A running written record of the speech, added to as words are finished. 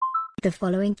The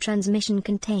following transmission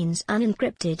contains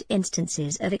unencrypted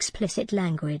instances of explicit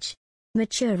language.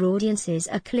 Mature audiences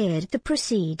are cleared to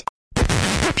proceed.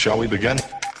 Shall we begin?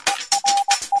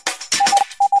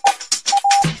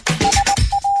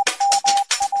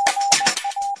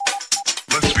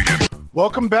 Let's begin.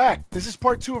 Welcome back. This is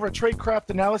part 2 of our tradecraft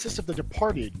analysis of The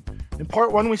Departed. In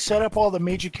part 1, we set up all the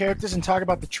major characters and talk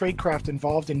about the tradecraft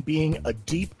involved in being a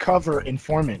deep cover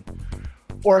informant,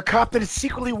 or a cop that is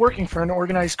secretly working for an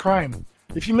organized crime.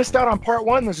 If you missed out on part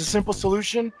 1, there's a simple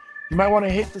solution. You might want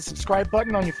to hit the subscribe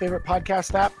button on your favorite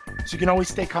podcast app so you can always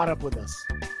stay caught up with us.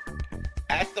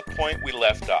 At the point we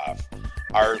left off,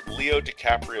 our Leo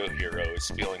DiCaprio hero is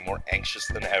feeling more anxious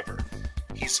than ever.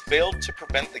 He's failed to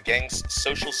prevent the gang's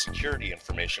social security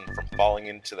information from falling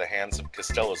into the hands of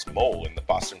Costello's mole in the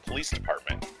Boston Police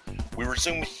Department. We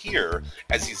resume here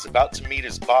as he's about to meet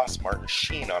his boss, Martin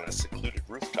Sheen, on a secluded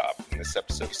rooftop in this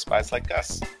episode of Spies Like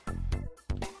Us.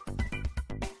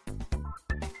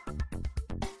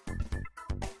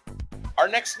 Our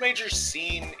next major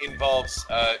scene involves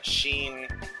Sheen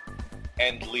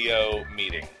and Leo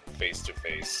meeting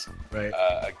face-to-face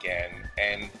again.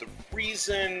 And the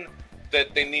reason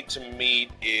that they need to meet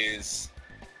is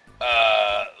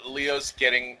Leo's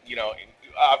getting,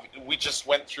 we just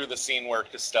went through the scene where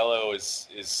Costello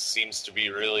seems to be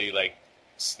really like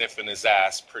sniffing his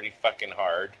ass pretty fucking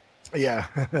hard. Yeah.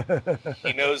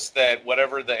 He knows that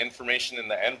whatever the information in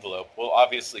the envelope, well,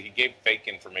 obviously he gave fake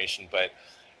information, but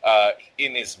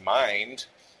in his mind,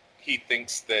 he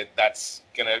thinks that that's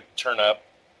going to turn up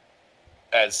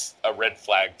as a red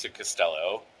flag to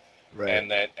Costello. Right.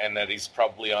 And that he's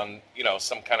probably on,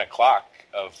 some kind of clock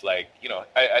of like,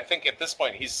 I think at this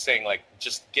point he's saying like,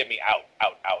 just get me out,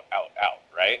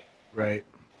 right? Right.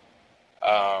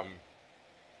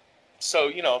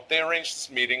 So, they arranged this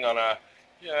meeting on a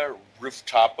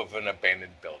rooftop of an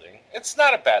abandoned building. It's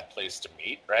not a bad place to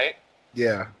meet, right?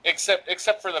 Yeah.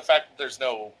 Except for the fact that there's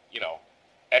no,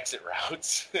 exit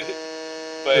routes.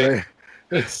 But right.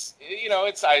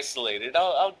 It's isolated.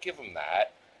 I'll give him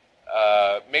that.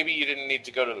 Maybe you didn't need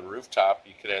to go to the rooftop.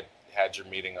 You could have had your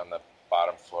meeting on the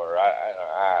bottom floor.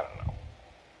 I don't know.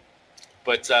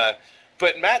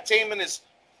 But Matt Damon is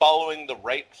following the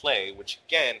right play, which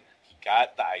again, he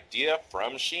got the idea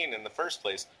from Sheen in the first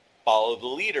place. Follow the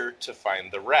leader to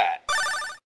find the rat.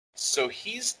 So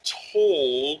he's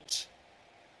told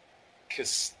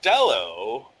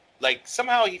Costello, like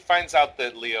somehow he finds out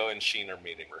that Leo and Sheen are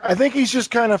meeting. I think he's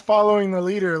just kind of following the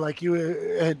leader, like you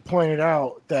had pointed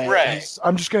out. That right.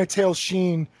 I'm just going to tell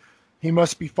Sheen he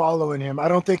must be following him. I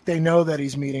don't think they know that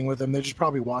he's meeting with him. They're just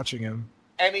probably watching him.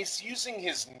 And he's using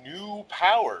his new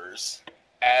powers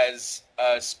as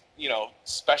a,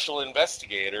 special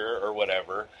investigator or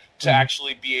whatever to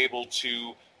actually be able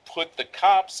to put the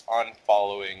cops on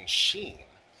following Sheen.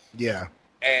 Yeah.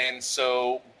 And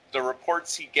so the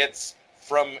reports he gets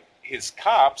from his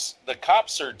cops, the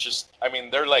cops are just,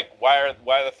 they're like, why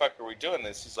the fuck are we doing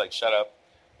this? He's like, shut up,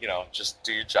 just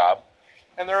do your job.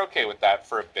 And they're okay with that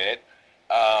for a bit.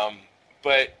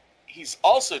 But he's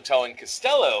also telling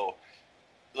Costello,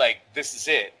 like, this is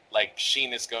it. Like,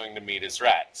 Sheen is going to meet his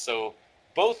rat. So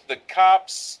both the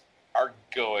cops are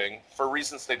going for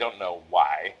reasons they don't know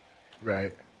why.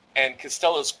 Right. And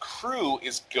Costello's crew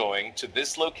is going to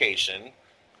this location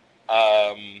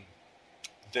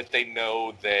that they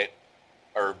know that,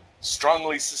 or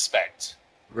strongly suspect,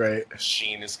 right,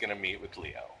 Sheen is going to meet with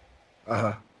Leo.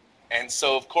 Uh-huh. And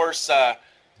so, of course,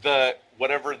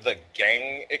 whatever the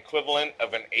gang equivalent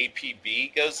of an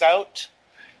APB goes out,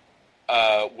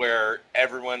 where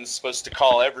everyone's supposed to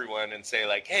call everyone and say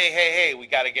like, hey, we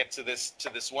got to get to this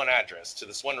one address, to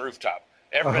this one rooftop.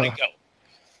 Everybody go.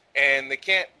 And they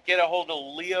can't get a hold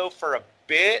of Leo for a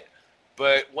bit,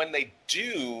 but when they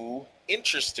do,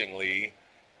 interestingly,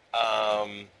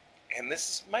 and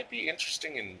this might be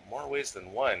interesting in more ways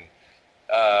than one,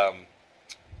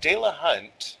 De La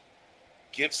Hunt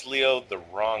gives Leo the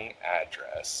wrong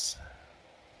address.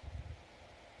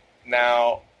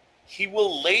 Now, he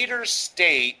will later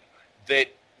state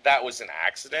that was an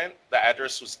accident. The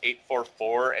address was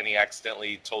 844, and he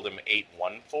accidentally told him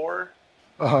 814.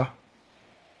 Uh-huh.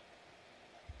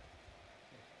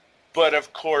 But,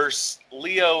 of course,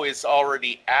 Leo is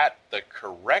already at the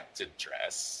correct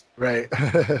address. Right.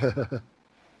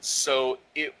 So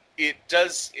it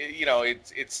does,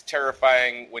 it's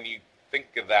terrifying when you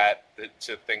think of that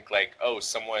to think like, oh,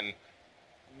 someone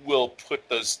will put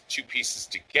those two pieces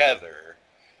together.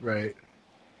 Right.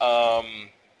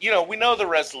 We know the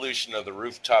resolution of the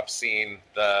rooftop scene.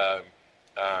 The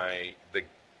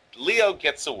Leo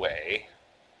gets away,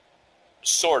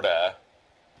 sorta.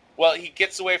 Well, he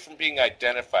gets away from being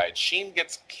identified. Sheen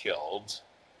gets killed.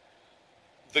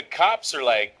 The cops are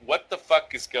like, what the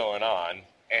fuck is going on?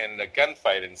 And a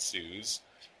gunfight ensues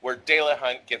where De La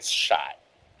Hunt gets shot.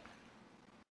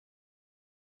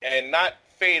 And not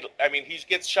fatal. I mean, he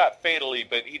gets shot fatally,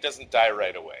 but he doesn't die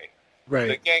right away.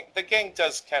 Right. The gang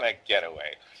does kind of get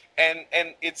away. And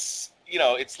it's, you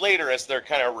know, it's later as they're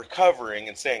kind of recovering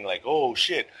and saying like, oh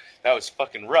shit, that was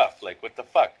fucking rough. Like, what the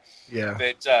fuck? Yeah.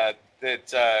 That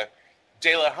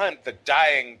De La Hunt, the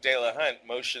dying De La Hunt,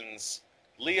 motions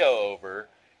Leo over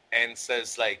and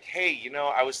says like, hey, you know,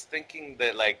 I was thinking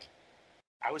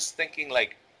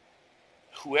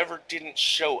whoever didn't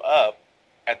show up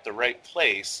at the right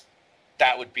place,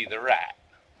 that would be the rat.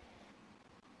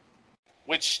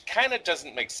 Which kind of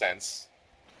doesn't make sense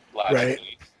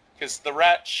logically, because the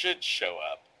rat should show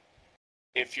up.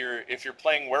 If you're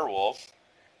playing werewolf,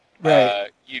 Right.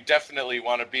 You definitely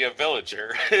want to be a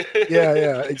villager.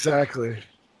 Yeah, exactly.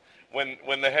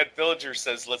 When the head villager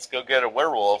says, "Let's go get a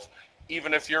werewolf,"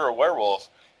 even if you're a werewolf,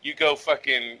 you go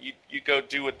you go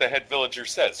do what the head villager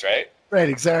says, right? Right,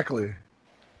 exactly.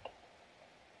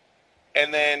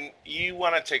 And then you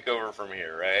want to take over from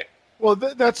here, right? Well,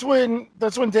 that's when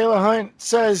De La Hunt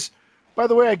says, by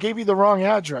the way, I gave you the wrong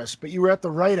address, but you were at the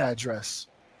right address.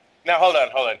 Now, hold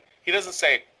on. He doesn't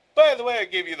say, by the way, I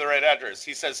gave you the right address.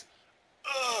 He says,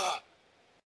 ugh,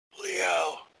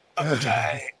 Leo, I'm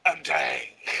dying.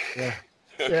 Yeah.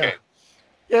 Okay.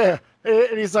 Yeah.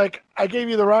 And he's like, I gave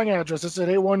you the wrong address. I said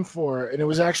 814, and it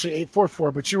was actually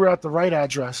 844, but you were at the right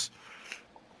address.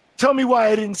 Tell me why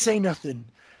I didn't say nothing.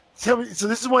 Tell me. So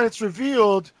this is when it's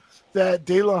revealed that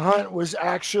De La Hunt was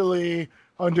actually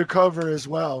undercover as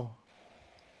well,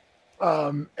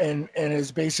 and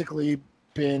has basically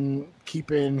been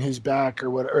keeping his back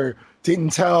or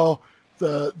didn't tell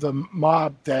the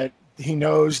mob that he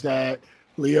knows that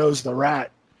Leo's the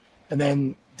rat, and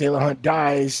then De La Hunt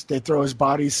dies. They throw his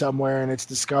body somewhere, and it's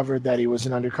discovered that he was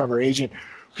an undercover agent.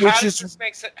 How does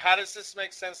this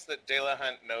make sense that De La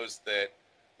Hunt knows that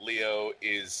Leo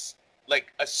is,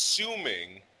 like,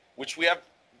 assuming, which we have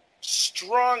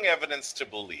strong evidence to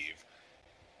believe,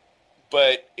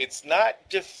 but it's not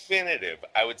definitive.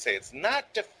 I would say it's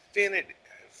not definitive.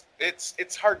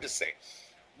 It's hard to say.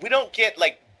 We don't get,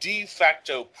 like, de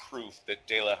facto proof that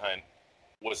De La Hunt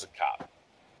was a cop.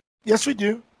 Yes, we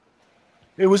do.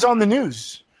 It was on the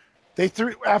news. They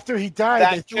threw after he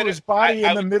died. They threw his body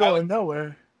in the middle of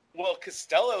nowhere. Well,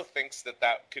 Costello thinks that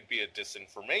could be a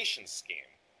disinformation scheme.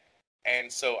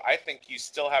 And so I think you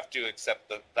still have to accept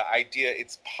the idea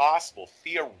it's possible,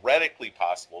 theoretically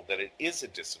possible, that it is a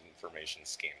disinformation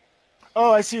scheme.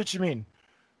 Oh, I see what you mean.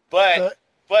 But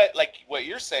like what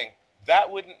you're saying,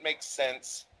 that wouldn't make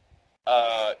sense,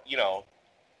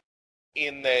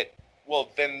 in that, well,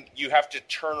 then you have to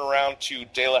turn around to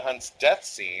De La Hunt's death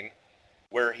scene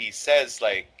where he says,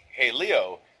 like, hey,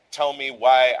 Leo, tell me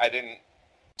why I didn't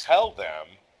tell them.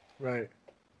 Right.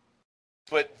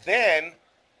 But then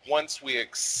once we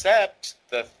accept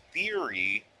the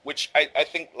theory, which I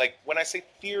think, like, when I say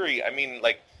theory, I mean,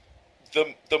 like,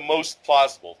 the most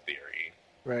plausible theory.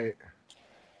 Right.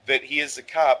 That he is a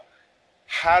cop.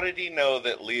 How did he know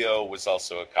that Leo was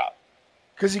also a cop?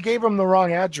 Because he gave him the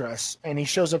wrong address, and he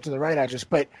shows up to the right address.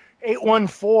 But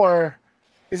 814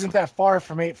 isn't that far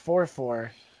from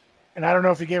 844. And I don't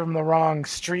know if he gave him the wrong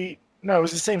street. No, it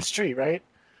was the same street, right?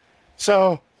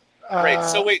 So... right,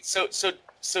 so wait, so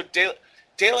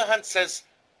De La Hunt says,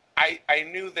 I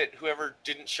knew that whoever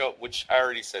didn't show up, which I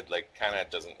already said, like, kind of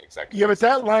doesn't exactly... Yeah, but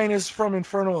that line is from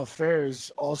Infernal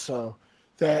Affairs also.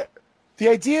 That the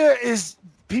idea is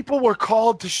people were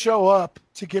called to show up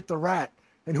to get the rat.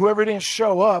 And whoever didn't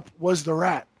show up was the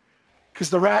rat. Because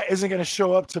the rat isn't going to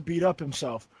show up to beat up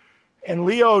himself. And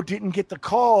Leo didn't get the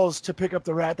calls to pick up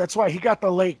the rat. That's why he got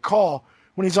the late call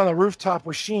when he's on the rooftop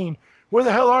with Sheen. Where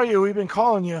the hell are you? We've been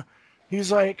calling you.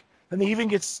 He's like, and he even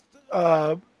gets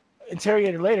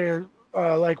interrogated later,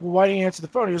 like, well, why didn't you answer the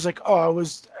phone? He was like, oh,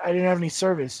 I didn't have any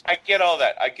service. I get all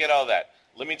that.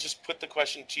 Let me just put the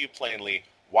question to you plainly.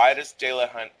 Why does De La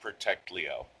Hunt protect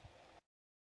Leo?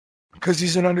 Because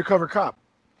he's an undercover cop.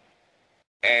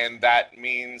 And that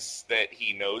means that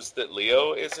he knows that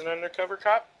Leo is an undercover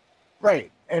cop?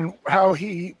 Right. And how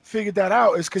he figured that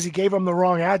out is because he gave him the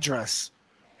wrong address.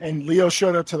 And Leo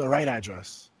showed up to the right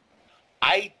address.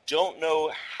 I don't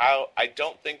know how... I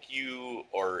don't think you,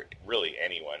 or really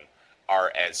anyone,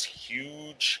 are as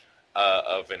huge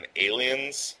of an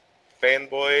Aliens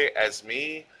fanboy as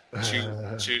me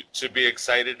to be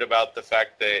excited about the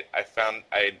fact that I found...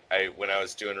 when I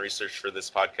was doing research for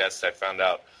this podcast, I found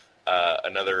out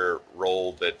another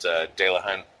role that De La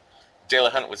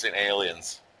Hunt was in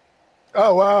Aliens.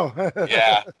 Oh wow.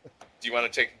 Yeah. Do you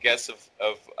want to take a guess of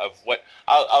what?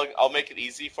 I'll make it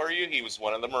easy for you. He was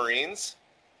one of the Marines.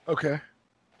 Okay.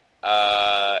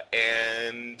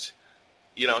 And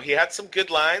he had some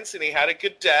good lines and he had a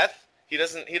good death. He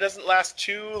doesn't last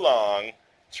too long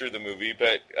through the movie,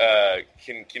 but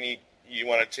can you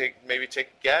want to take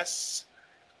a guess?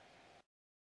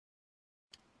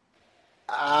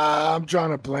 I'm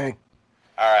drawing a blank.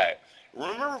 All right.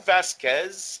 Remember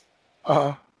Vasquez?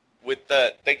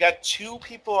 They got two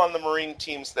people on the Marine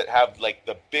teams that have like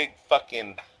the big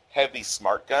fucking heavy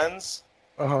smart guns.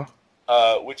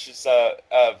 Which is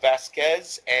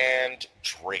Vasquez and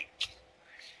Drake,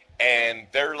 and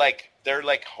they're like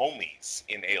homies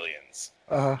in Aliens.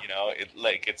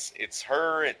 It's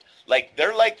her.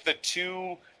 They're like the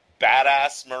two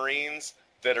badass Marines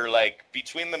that are like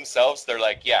between themselves. They're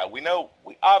like, yeah, we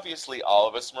obviously all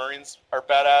of us Marines are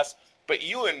badass, but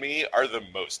you and me are the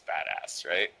most badass,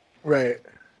 right? Right.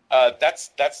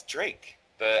 That's Drake,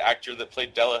 the actor that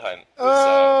played Delahunt.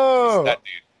 Oh, that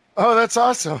dude. Oh, that's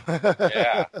awesome.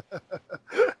 Yeah.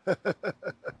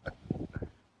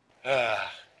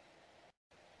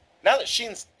 Now that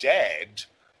Sheen's dead,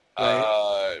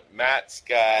 Right. Matt's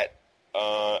got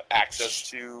access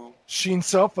to Sheen's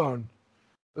cell phone.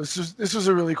 This was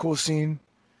a really cool scene.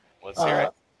 Let's hear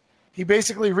it. He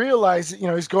basically realized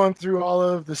that, he's going through all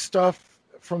of the stuff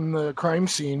from the crime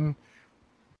scene,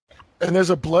 and there's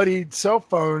a bloodied cell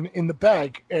phone in the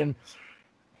bag, and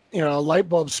a light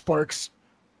bulb sparks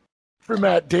for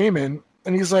Matt Damon,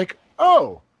 and he's like,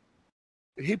 oh,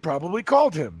 he probably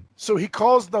called him. So he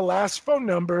calls the last phone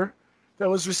number that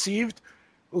was received.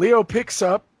 Leo picks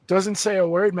up, doesn't say a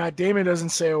word. Matt Damon doesn't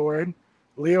say a word.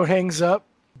 Leo hangs up,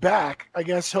 back, I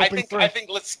guess, hoping I think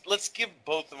let's give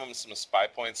both of them some spy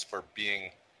points for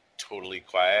being totally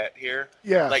quiet here.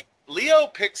 Yeah. Like, Leo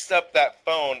picks up that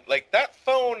phone, like that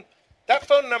phone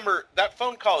number, that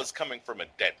phone call is coming from a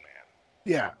dead man.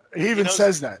 Yeah, he even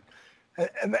says that.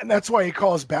 And that's why he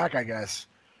calls back, I guess.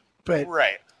 But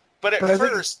right. But at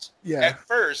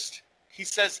first, he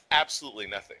says absolutely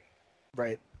nothing.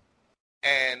 Right.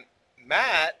 And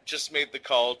Matt just made the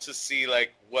call to see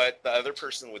like what the other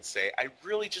person would say. I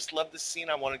really just love this scene.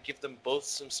 I want to give them both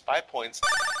some spy points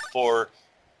for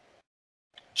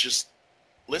just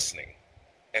listening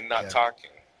and not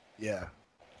talking. Yeah.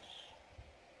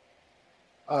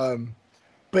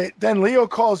 But then Leo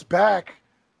calls back,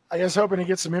 I guess hoping to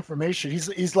get some information.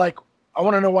 He's like, I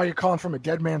want to know why you're calling from a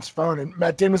dead man's phone. And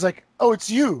Matt Damon's like, oh, it's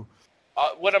you.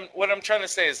 What I'm trying to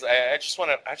say is I just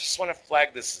want to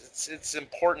flag this. It's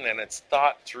important and it's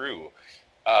thought through.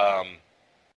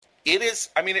 It is.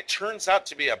 I mean, it turns out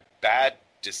to be a bad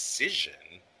decision,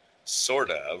 sort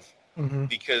of,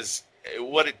 because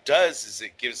what it does is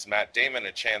it gives Matt Damon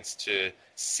a chance to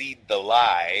seed the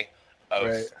lie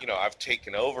of I've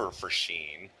taken over for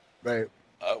Sheen, right?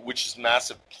 Which is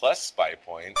massive plus spy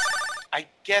points. I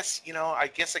guess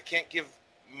I can't give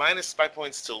minus spy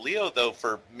points to Leo though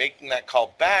for making that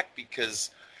call back,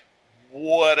 because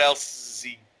what else is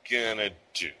he gonna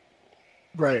do?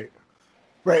 Right.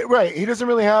 He doesn't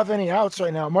really have any outs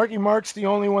right now. Marky Mark's the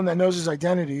only one that knows his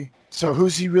identity. So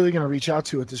who's he really going to reach out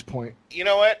to at this point? You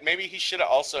know what? Maybe he should have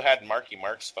also had Marky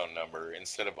Mark's phone number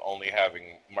instead of only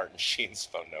having Martin Sheen's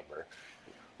phone number.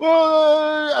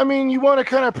 Well, I mean, you want to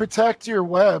kind of protect your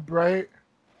web, right?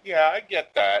 Yeah, I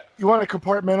get that. You want to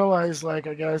compartmentalize, like,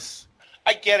 I guess.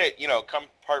 I get it,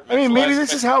 compartmentalize. I mean, maybe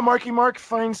this is how Marky Mark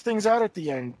finds things out at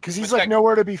the end, because he's like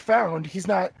nowhere to be found.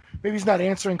 Maybe he's not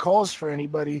answering calls for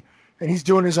anybody, and he's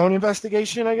doing his own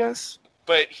investigation, I guess.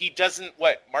 But he doesn't.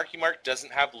 Marky Mark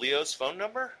doesn't have Leo's phone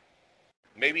number?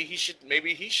 Maybe he should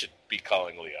be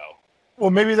calling Leo.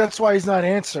 Well, maybe that's why he's not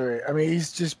answering. I mean,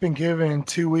 he's just been given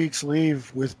 2 weeks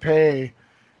leave with pay.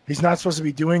 He's not supposed to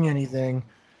be doing anything.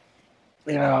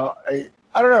 I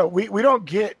don't know. We don't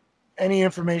get any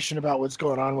information about what's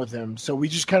going on with him, so we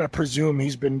just kind of presume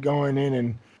he's been going in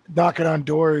and knocking on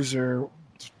doors or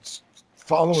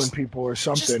following people or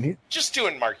something. Just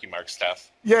doing Marky Mark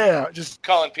stuff. Yeah, just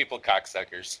calling people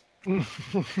cocksuckers.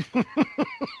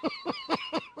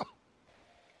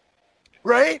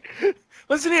 Right?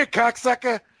 Listen here,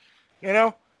 cocksucker.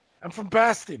 I'm from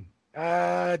Boston.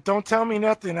 Don't tell me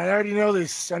nothing. I already know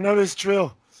this. I know this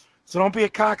drill. So don't be a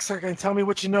cocksucker and tell me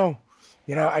what you know.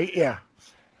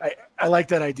 I like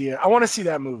that idea. I want to see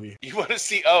that movie. You want to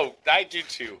see? Oh, I do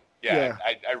too. Yeah.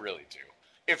 I really do.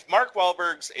 If Mark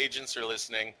Wahlberg's agents are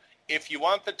listening, if you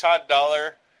want the Todd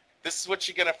dollar, this is what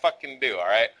you're gonna fucking do. All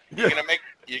right, you're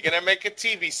gonna make a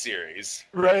TV series,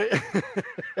 right?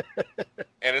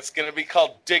 And it's gonna be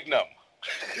called Dignum.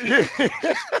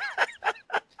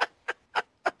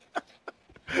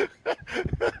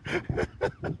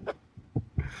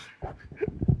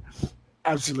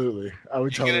 Absolutely, I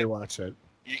would totally watch it.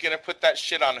 You gonna put that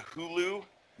shit on Hulu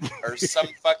or some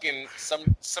fucking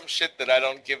some shit that I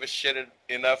don't give a shit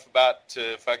enough about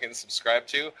to fucking subscribe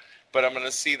to? But I'm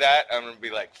gonna see that. I'm gonna be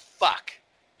like, fuck,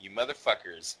 you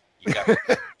motherfuckers, you got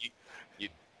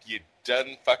you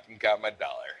done fucking got my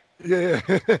dollar. Yeah.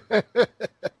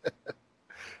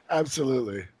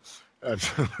 Absolutely.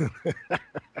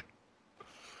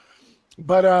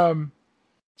 But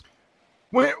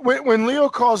when Leo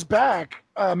calls back,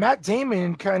 Matt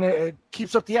Damon kind of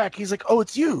keeps up the act. He's like, "Oh,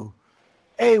 it's you.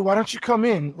 Hey, why don't you come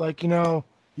in? Like,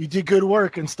 you did good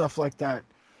work and stuff like that."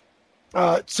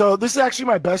 So this is actually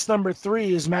my best number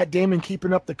 3 is Matt Damon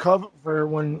keeping up the cover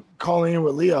when calling in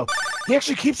with Leo. He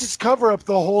actually keeps his cover up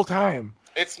the whole time.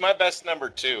 It's my best number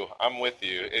 2. I'm with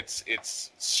you.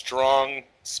 It's strong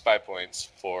spy points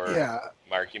for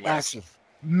Marky Mark.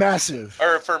 Massive.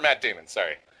 Or for Matt Damon,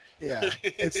 sorry. Yeah,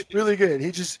 it's really good.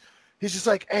 He's just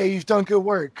like, hey, you've done good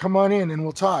work. Come on in and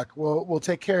we'll talk. We'll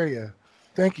take care of you.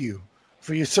 Thank you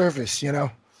for your service.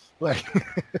 Like.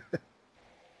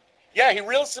 Yeah, he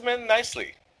reels him in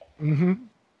nicely. Mm-hmm.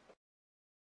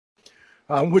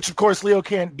 Which of course Leo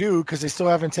can't do because they still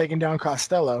haven't taken down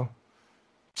Costello.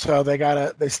 So they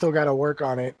still gotta work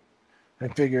on it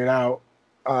and figure it out.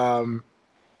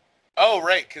 Oh,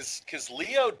 right, because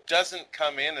Leo doesn't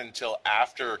come in until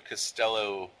after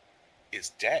Costello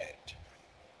is dead.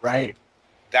 Right.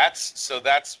 That's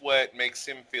what makes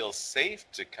him feel safe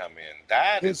to come in.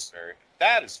 That is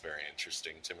very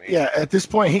interesting to me. Yeah, at this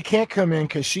point he can't come in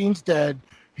because Sheen's dead.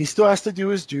 He still has to do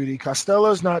his duty.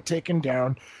 Costello's not taken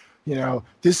down.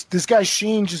 This guy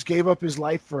Sheen just gave up his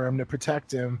life for him to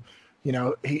protect him.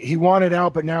 He wanted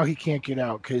out, but now he can't get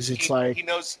out because it's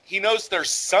he knows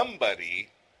there's somebody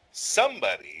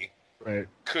right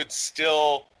could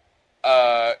still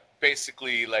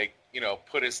basically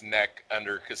put his neck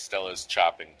under Costello's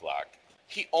chopping block.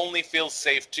 He only feels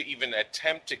safe to even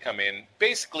attempt to come in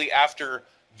basically after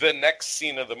the next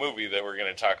scene of the movie that we're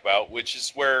going to talk about, which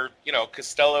is where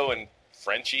Costello and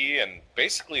Frenchie and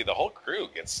basically the whole crew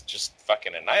gets just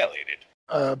fucking annihilated.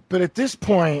 But at this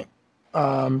point,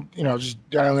 just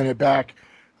dialing it back,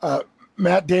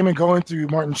 Matt Damon going through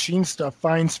Martin Sheen stuff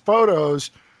finds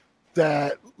photos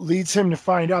that leads him to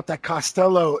find out that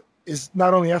Costello is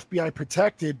not only FBI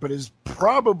protected, but is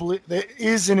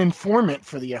an informant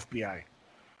for the FBI.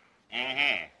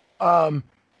 Mm-hmm.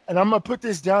 And I'm going to put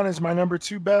this down as my number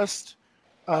 2 best.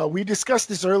 We discussed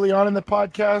this early on in the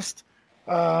podcast,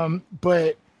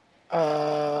 but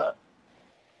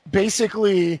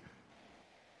basically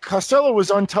Costello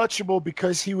was untouchable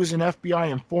because he was an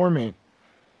FBI informant.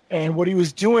 And what he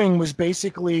was doing was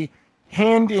basically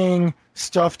handing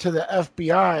stuff to the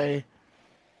FBI,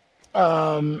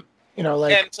 and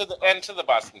to the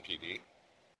Boston PD.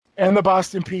 And the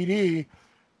Boston PD,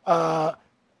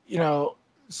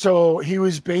 so he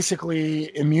was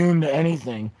basically immune to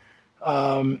anything.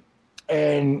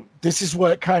 And this is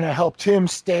what kind of helped him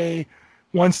stay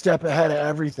one step ahead of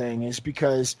everything, is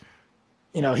because,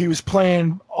 he was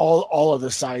playing all of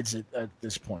the sides at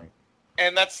this point.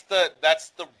 And that's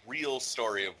the real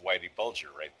story of Whitey Bulger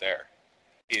right there.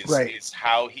 Is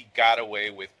how he got away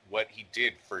with what he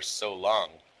did for so long,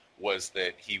 was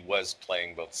that he was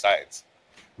playing both sides.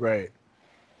 Right.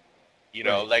 We're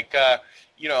going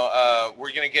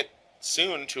to get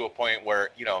soon to a point where,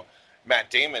 Matt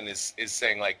Damon is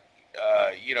saying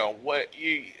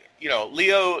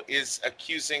Leo is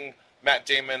accusing Matt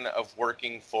Damon of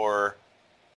working for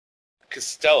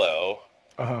Costello.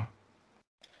 Uh-huh.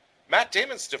 Matt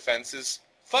Damon's defense is,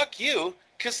 fuck you,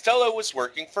 Costello was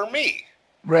working for me.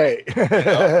 Right.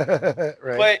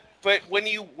 Right. But when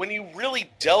you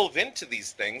really delve into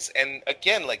these things, and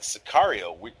again, like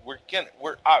Sicario, we're gonna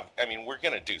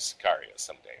do Sicario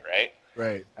someday, right?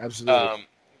 Right. Absolutely.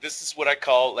 This is what I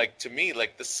call, to me,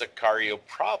 the Sicario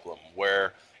problem,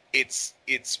 where it's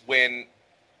when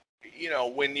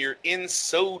when you're in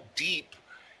so deep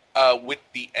with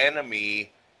the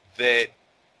enemy that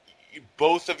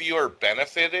both of you are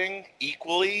benefiting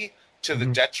equally to the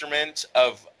detriment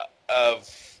of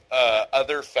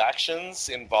other factions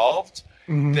involved,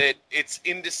 that it's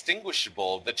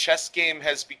indistinguishable. The chess game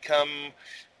has become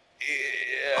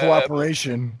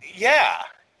cooperation. Yeah.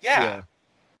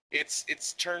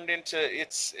 It's turned into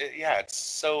it's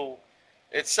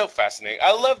so fascinating.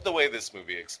 I love the way this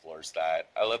movie explores that.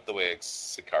 I love the way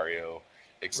Sicario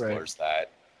explores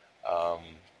that.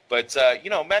 But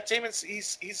Matt Damon,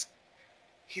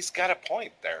 he's got a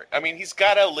point there. I mean, he's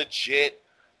got a legit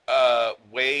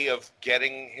way of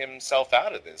getting himself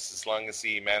out of this, as long as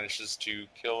he manages to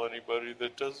kill anybody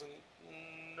that doesn't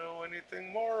know know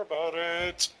anything more about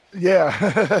it.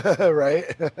 Yeah, right.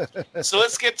 So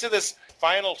let's get to this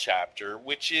final chapter,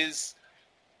 which is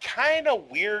kind of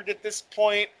weird at this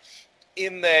point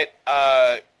in that,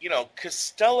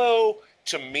 Costello,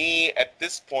 to me, at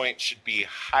this point, should be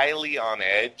highly on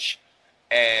edge,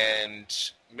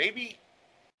 and maybe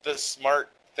the smart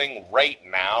thing right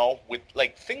now, with,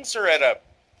 like, things are at a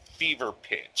fever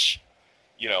pitch,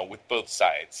 with both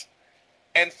sides.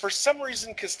 And for some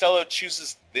reason, Costello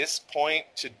chooses this point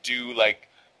to do, like,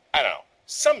 I don't know,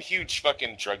 some huge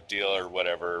fucking drug deal or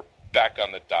whatever back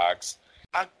on the docks.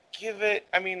 I'll give it,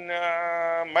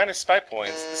 minus 5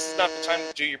 points. This is not the time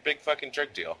to do your big fucking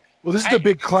drug deal. Well, this is the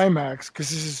big climax, because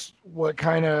this is what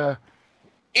kind of...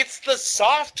 It's the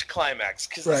soft climax,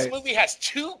 because Right. this movie has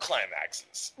 2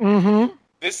 climaxes. Mm-hmm.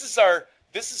 This is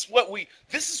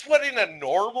what in a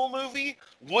normal movie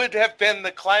would have been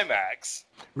the climax.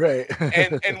 Right.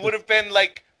 and would have been,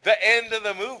 like, the end of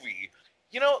the movie.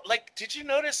 Did you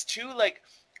notice, too, like,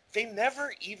 they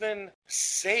never even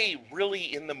say,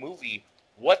 really, in the movie,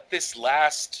 what this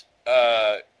last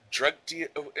drug deal...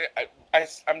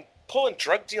 I'm pulling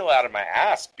drug deal out of my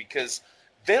ass, because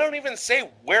they don't even say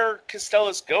where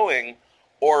Costello's going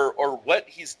or what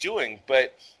he's doing,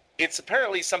 but it's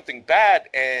apparently something bad,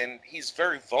 and he's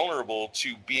very vulnerable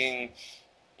to being,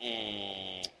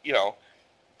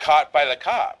 caught by the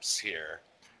cops here.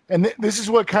 And this is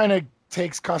what kind of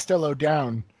takes Costello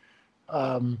down.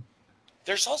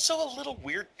 There's also a little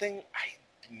weird thing.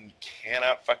 I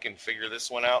cannot fucking figure this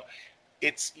one out.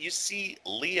 You see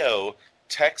Leo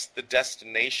text the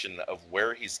destination of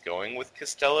where he's going with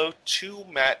Costello to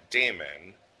Matt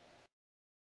Damon.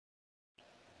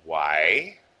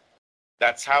 Why?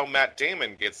 That's how Matt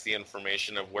Damon gets the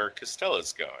information of where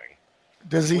Costello's going.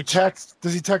 Does he text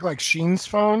like Sheen's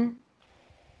phone?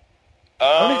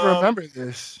 I don't even remember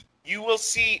this. You will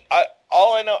see,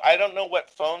 all I know, I don't know what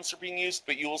phones are being used,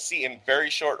 but you will see in very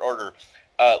short order,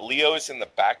 Leo is in the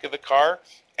back of the car,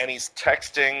 and he's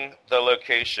texting the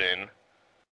location,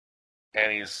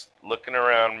 and he's looking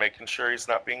around, making sure he's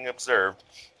not being observed,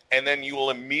 and then you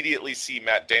will immediately see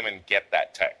Matt Damon get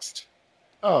that text.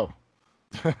 Oh.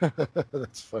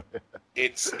 That's funny.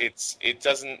 It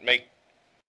doesn't make...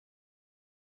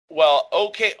 Well,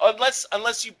 okay,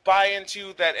 unless you buy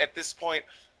into that at this point,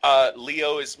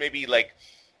 Leo is maybe like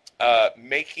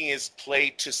making his play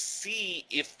to see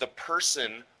if the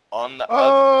person on the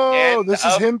other end this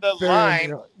is of him the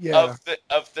line yeah.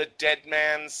 of the dead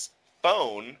man's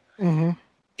phone Mm-hmm.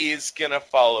 is gonna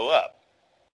follow up.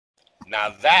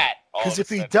 Now that, because if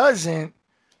he doesn't,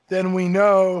 then we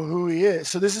know who he is.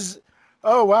 So this is,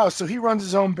 oh wow, so he runs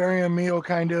his own bury a meal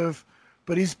kind of,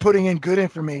 but he's putting in good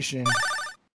information.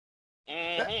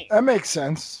 That makes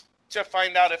sense. To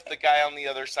find out if the guy on the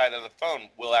other side of the phone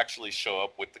will actually show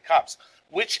up with the cops.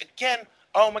 Which, again,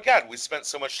 oh my god, we spent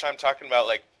so much time talking about,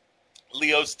 like,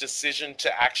 Leo's decision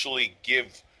to actually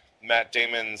give Matt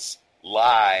Damon's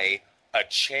lie a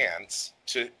chance,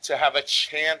 to have a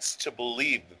chance to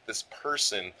believe that this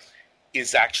person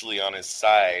is actually on his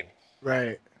side.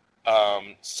 Right.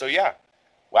 So yeah,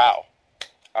 wow.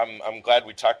 I'm glad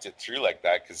we talked it through like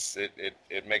that, because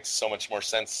it makes so much more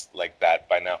sense like that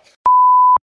by now.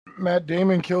 Matt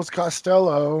Damon kills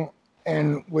Costello,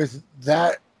 and with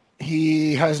that,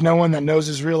 he has no one that knows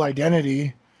his real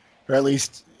identity, or at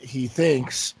least he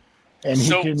thinks, and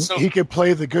he could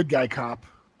play the good guy cop.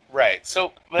 Right.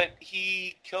 So, but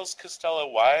he kills Costello.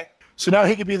 Why? So now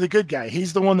he could be the good guy.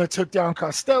 He's the one that took down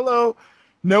Costello.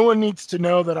 No one needs to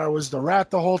know that I was the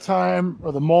rat the whole time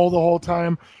or the mole the whole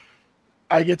time.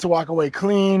 I get to walk away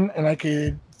clean, and I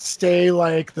could stay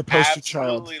like the poster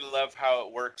child. Absolutely love how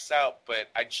it works out, but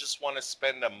I just want to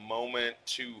spend a moment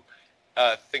to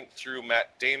think through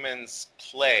Matt Damon's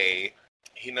play.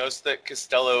 He knows that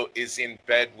Costello is in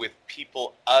bed with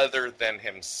people other than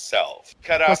himself.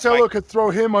 Costello could throw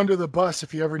him under the bus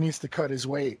if he ever needs to cut his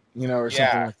weight, or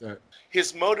something like that.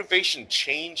 His motivation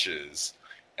changes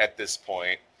at this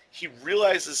point. He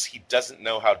realizes he doesn't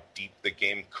know how deep the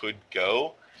game could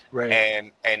go. Right.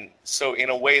 And so in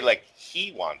a way, like,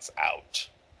 he wants out.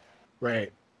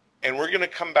 Right. And we're going to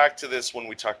come back to this when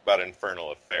we talk about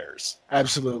Infernal Affairs.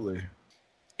 Absolutely.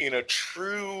 In a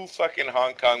true fucking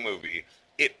Hong Kong movie,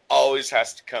 it always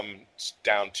has to come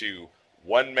down to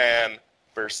one man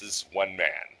versus one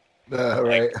man.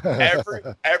 Right.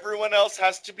 Everyone else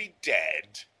has to be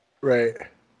dead. Right.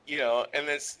 And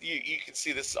this you can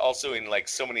see this also in, like,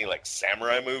 so many, like,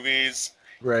 samurai movies.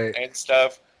 Right. And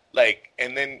stuff. Like,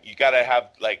 and then you gotta have,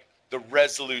 like, the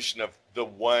resolution of the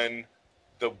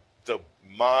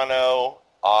mono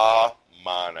a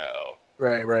mono.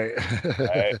 Right. Right?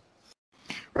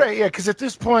 Right, yeah, because at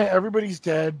this point, everybody's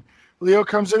dead. Leo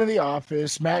comes into the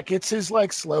office. Matt gets his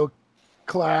like slow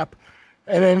clap,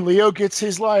 and then Leo gets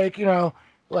his like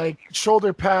like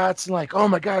shoulder pats and like, oh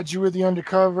my God, you were the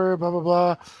undercover, blah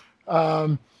blah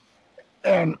blah,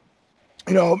 and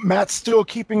Matt's still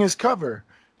keeping his cover.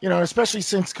 Especially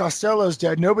since Costello's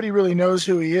dead, nobody really knows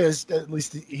who he is. At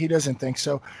least he doesn't think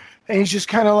so. And he's just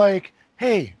kind of like,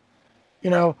 hey,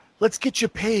 let's get you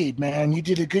paid, man. You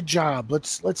did a good job.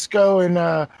 Let's go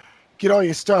and get all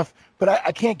your stuff. But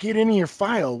I can't get into your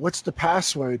file. What's the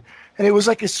password? And it was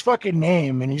like his fucking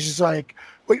name. And he's just like,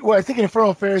 wait, well, I think in Infernal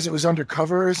Affairs it was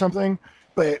undercover or something.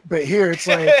 But here it's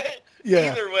like,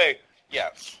 yeah. Either way, yeah.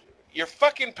 Your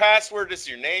fucking password is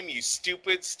your name, you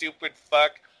stupid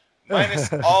fuck.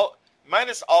 Minus all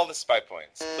the spy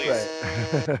points, please.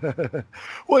 Right.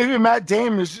 Well, even Matt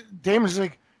Damon's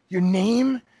like, your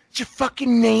name? It's your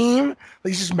fucking name? Like,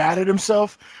 he's just mad at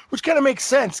himself, which kind of makes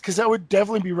sense because that would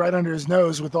definitely be right under his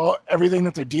nose with everything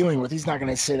that they're dealing with. He's not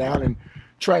going to sit down and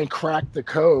try and crack the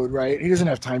code, right? He doesn't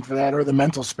have time for that or the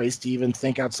mental space to even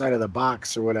think outside of the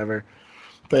box or whatever.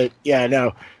 But yeah,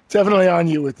 no, definitely on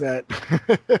you with that.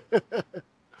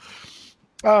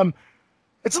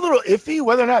 It's a little iffy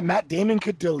whether or not Matt Damon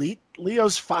could delete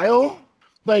Leo's file.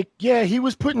 Like, yeah, he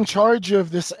was put in charge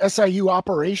of this SIU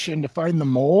operation to find the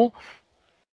mole.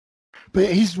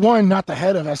 But he's, one, not the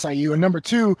head of SIU. And number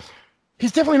two,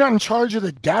 he's definitely not in charge of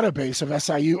the database of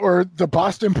SIU or the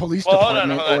Boston Police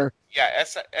Department. Hold on. Yeah,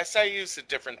 SIU's a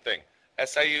different thing.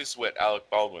 SIU's what Alec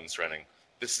Baldwin's running.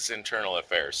 This is internal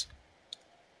affairs.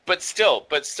 But still,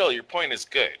 your point is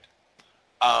good.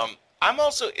 I'm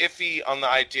also iffy on the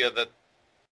idea that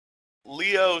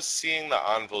Leo seeing the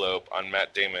envelope on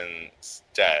Matt Damon's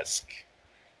desk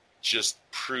just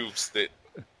proves that.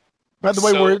 By the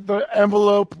way, where the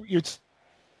envelope you're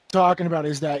talking about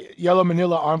is that yellow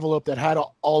manila envelope that had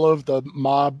all of the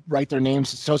mob write their names,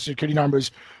 social security numbers.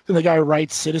 Then the guy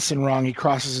writes citizen wrong. He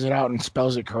crosses it out and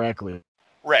spells it correctly.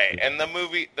 Right, and the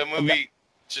movie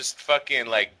just fucking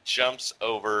like jumps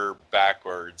over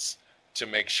backwards to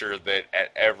make sure that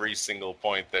at every single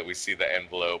point that we see the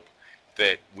envelope,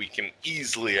 that we can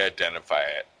easily identify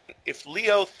it. If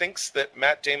Leo thinks that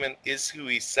Matt Damon is who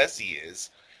he says he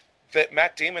is, that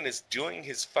Matt Damon is doing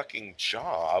his fucking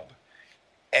job,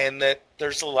 and that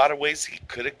there's a lot of ways he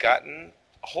could have gotten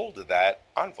a hold of that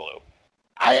envelope.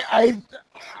 I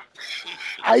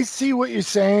see what you're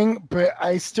saying, but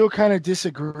I still kind of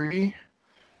disagree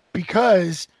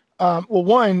because, well,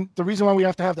 one, the reason why we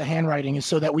have to have the handwriting is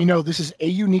so that we know this is a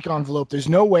unique envelope. There's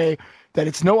no way that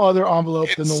it's no other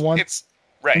envelope than the one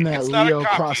that Leo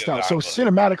crossed out. So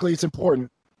cinematically, it's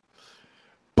important.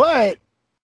 But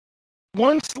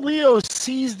once Leo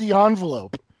sees the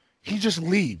envelope, he just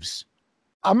leaves.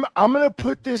 I'm gonna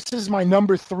put this as my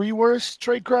number 3 worst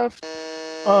tradecraft.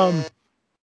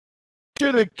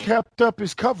 Should have kept up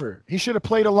his cover. He should have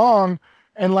played along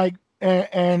and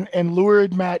and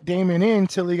lured Matt Damon in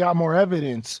till he got more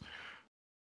evidence.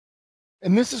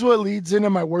 And this is what leads into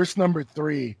my worst number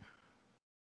 3.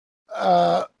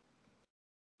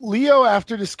 Leo,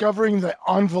 after discovering the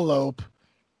envelope,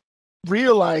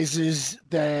 realizes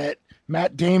that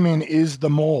Matt Damon is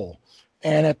the mole.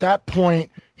 And at that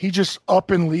point, he just up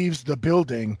and leaves the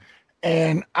building.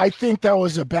 And I think that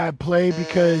was a bad play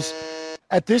because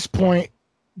at this point,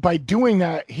 by doing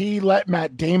that, he let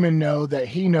Matt Damon know that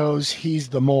he knows he's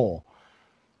the mole.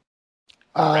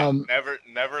 Right.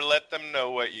 Never let them know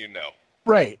what you know.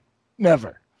 Right.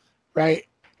 Never. Right.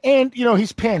 And,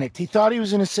 he's panicked. He thought he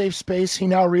was in a safe space. He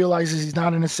now realizes he's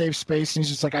not in a safe space. And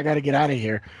he's just like, I got to get out of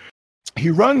here.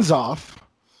 He runs off,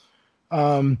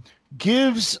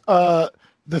 gives the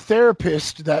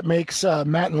therapist that makes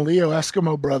Matt and Leo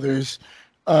Eskimo brothers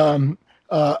an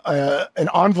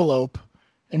envelope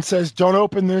and says, don't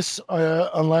open this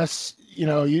unless,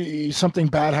 something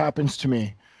bad happens to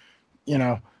me.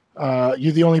 You're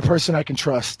the only person I can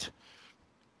trust.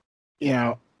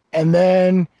 And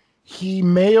then he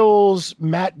mails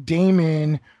Matt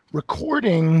Damon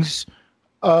recordings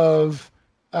of,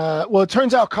 it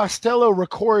turns out Costello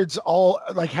records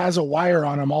has a wire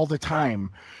on him all the time.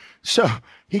 So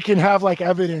he can have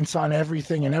evidence on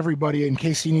everything and everybody in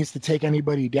case he needs to take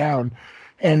anybody down.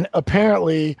 And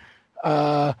apparently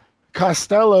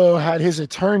Costello had his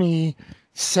attorney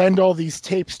send all these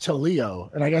tapes to Leo.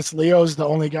 And I guess Leo's the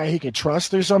only guy he could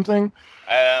trust or something.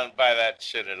 I don't buy that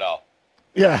shit at all.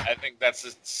 Yeah. I think that's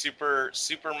a super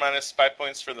minus 5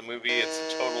 points for the movie.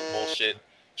 It's a total bullshit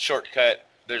shortcut.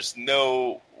 There's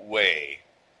no way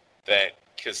that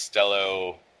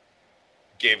Costello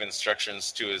gave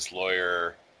instructions to his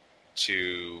lawyer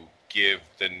to give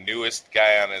the newest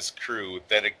guy on his crew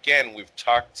that, again, we've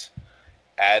talked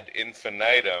ad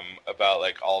infinitum about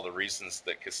like all the reasons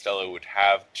that Costello would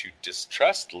have to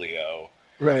distrust Leo,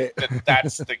 Right.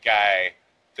 that's the guy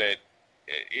that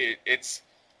it's.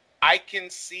 I can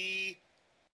see.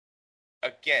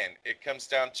 Again, it comes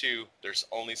down to there's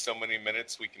only so many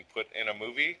minutes we can put in a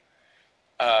movie.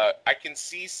 I can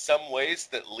see some ways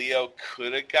that Leo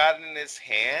could have gotten his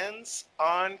hands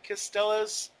on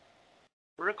Costello's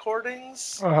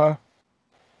recordings, Uh-huh.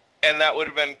 and that would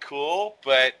have been cool.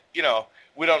 But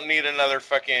we don't need another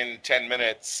fucking 10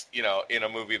 minutes, in a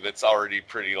movie that's already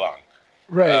pretty long.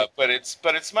 Right. But it's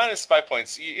minus 5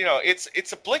 points.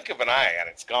 It's a blink of an eye and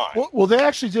it's gone. Well, they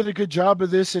actually did a good job of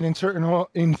this in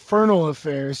Infernal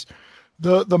Affairs.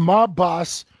 The mob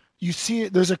boss, you see,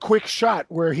 there's a quick shot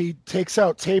where he takes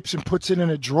out tapes and puts it in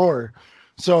a drawer.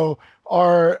 So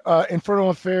our Infernal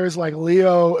Affairs, like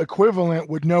Leo equivalent,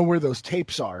 would know where those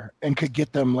tapes are and could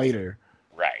get them later.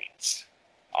 Right.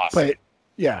 Awesome.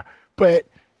 But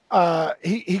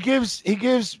he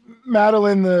gives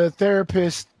Madeline, the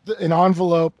therapist, an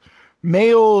envelope,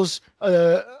 mails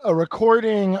a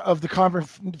recording of the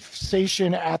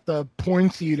conversation at the porn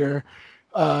theater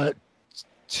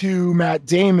to Matt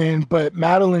Damon, but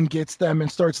Madeline gets them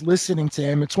and starts listening to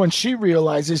him. It's when she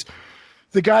realizes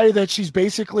the guy that she's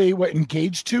basically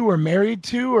engaged to or married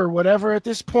to or whatever at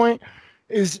this point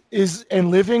is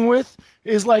and living with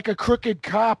is like a crooked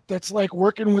cop that's like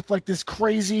working with like this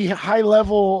crazy high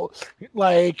level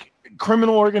like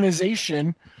criminal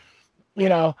organization,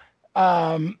 and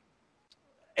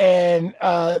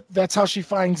that's how she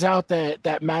finds out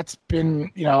that Matt's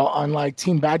been, on like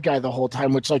Team Bad Guy the whole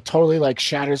time, which like totally like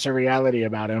shatters her reality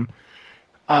about him.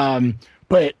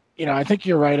 But I think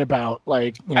you're right about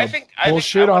like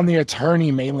bullshit on the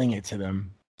attorney mailing it to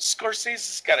them.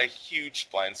 Scorsese's got a huge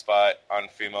blind spot on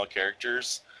female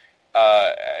characters.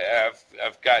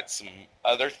 I've got some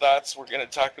other thoughts we're going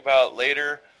to talk about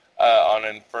later on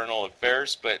Infernal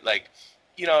Affairs, but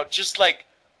just like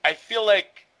I feel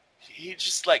like he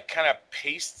just like kind of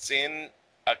pastes in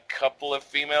a couple of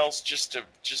females just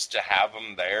to have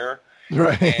them there,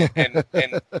 right? And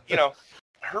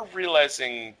her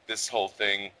realizing this whole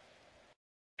thing.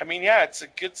 I mean, yeah, it's a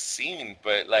good scene,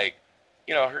 but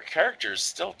her character is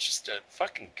still just a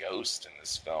fucking ghost in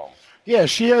this film. Yeah,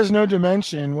 she has no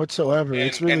dimension whatsoever.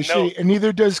 It's really shitty, and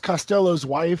neither does Costello's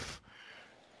wife.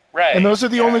 Right, and those are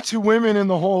the only two women in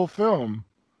the whole film.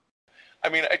 I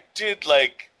mean, I did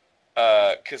like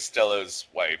Costello's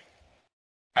wife.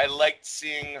 I liked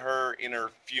seeing her in her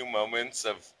few moments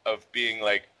of being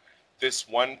like this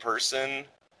one person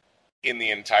in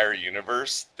the entire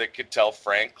universe that could tell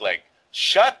Frank like,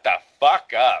 shut the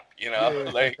fuck up,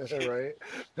 like right.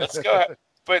 Let's go.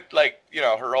 But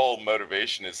her whole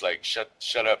motivation is like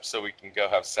shut up so we can go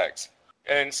have sex.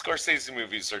 And Scorsese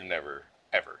movies are never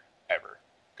ever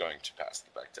going to pass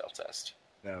the Bechdel test.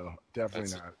 No,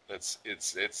 definitely not. It's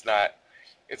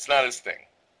not his thing.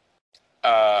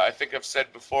 I think I've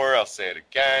said before, I'll say it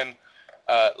again.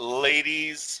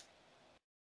 Ladies,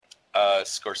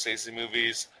 Scorsese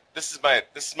movies. This is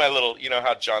my little,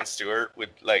 how Jon Stewart would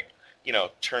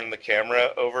turn the camera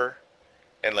over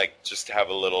and just have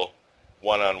a little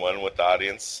one-on-one with the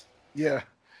audience. Yeah.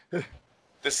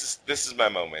 This is my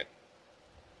moment.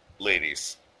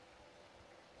 Ladies,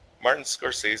 Martin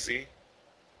Scorsese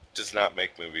does not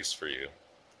make movies for you.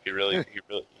 He really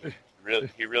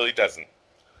doesn't.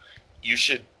 You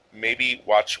should maybe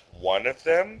watch one of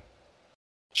them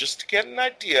just to get an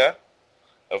idea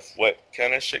of what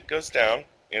kind of shit goes down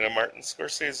in a Martin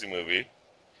Scorsese movie,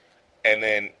 and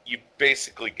then you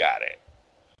basically got it.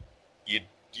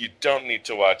 You don't need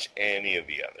to watch any of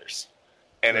the others.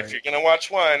 And right. If you're gonna watch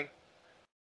one,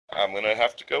 I'm gonna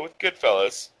have to go with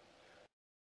Goodfellas.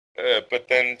 But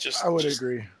then I would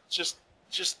agree.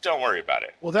 Just don't worry about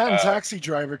it. Well, that and Taxi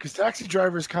Driver, because Taxi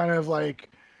Driver is kind of like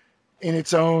in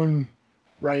its own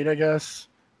right, I guess.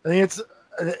 I think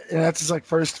that's his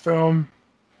first film.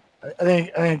 I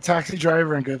think Taxi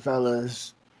Driver and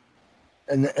Goodfellas,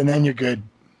 and then you're good.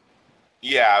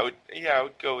 Yeah, I would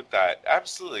go with that.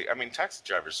 Absolutely. I mean, Taxi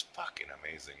Driver's fucking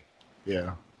amazing.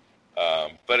 Yeah.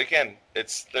 But again,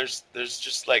 there's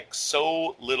just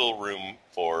so little room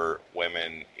for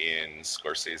women in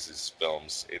Scorsese's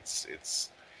films. It's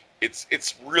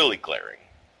really glaring.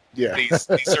 Yeah.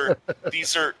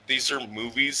 These are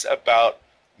movies about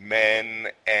men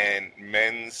and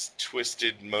men's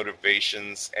twisted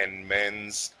motivations and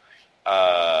men's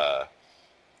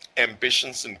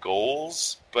ambitions and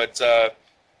goals. But The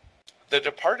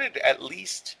Departed, at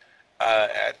least,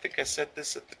 I think I said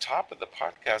this at the top of the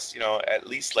podcast, at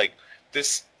least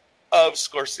this of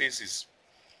Scorsese's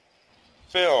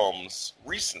films,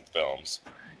 recent films,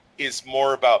 is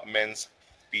more about men's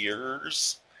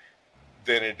fears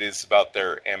than it is about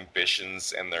their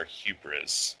ambitions and their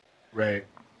hubris. Right.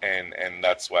 And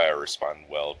that's why I respond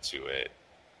well to it.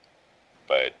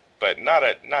 But not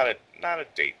a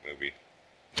date movie.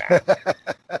 Nah.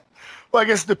 Well, I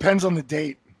guess it depends on the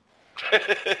date.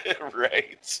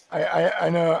 Right. I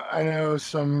know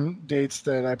some dates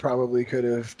that I probably could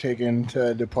have taken to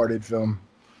a Departed film.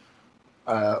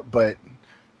 But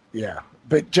yeah.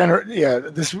 But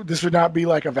this would not be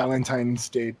like a Valentine's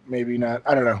date. Maybe not.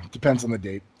 I don't know. Depends on the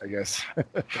date, I guess.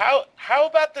 How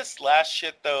about this last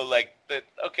shit though? Like that.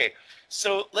 Okay,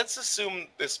 so let's assume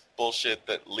this bullshit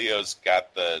that Leo's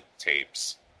got the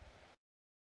tapes.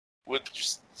 We'll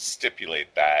just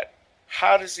stipulate that.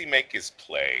 How does he make his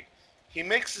play? He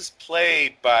makes his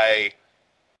play by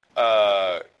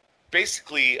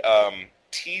basically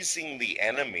teasing the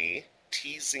enemy,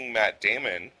 teasing Matt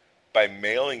Damon by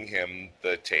mailing him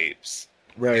the tapes.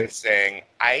 Right. And saying,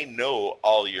 I know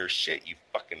all your shit, you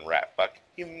fucking rat fuck.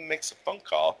 He makes a phone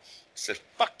call. He says,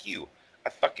 fuck you. I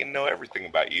fucking know everything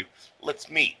about you. Let's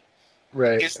meet.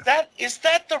 Right. Is that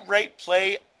the right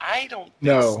play? I don't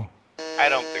think so. I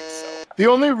don't think so. The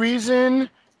only reason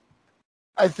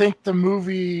I think the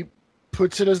movie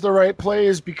puts it as the right play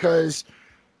is because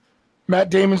Matt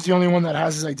Damon's the only one that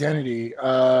has his identity.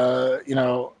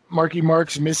 Marky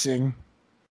Mark's missing.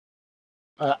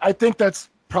 I think that's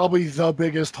probably the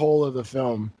biggest hole of the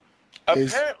film.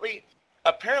 Apparently,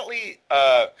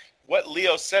 what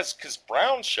Leo says, because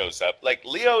Brown shows up, like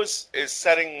Leo is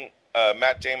setting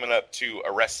Matt Damon up to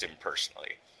arrest him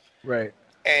personally. Right.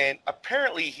 And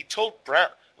apparently he told Brown,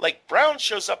 like Brown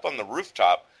shows up on the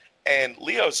rooftop and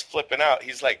Leo's flipping out.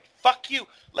 He's like, fuck you.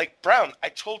 Like, Brown, I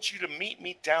told you to meet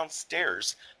me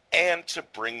downstairs and to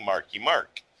bring Marky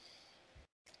Mark.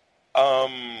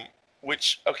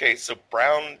 So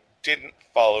Brown didn't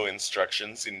follow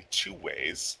instructions in two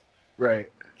ways.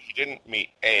 Right. He didn't meet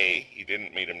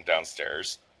him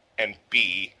downstairs, and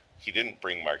B, he didn't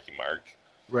bring Marky Mark.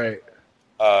 Right.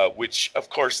 Which, of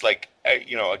course,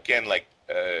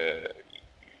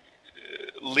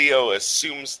 Leo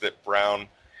assumes that Brown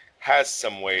has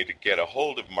some way to get a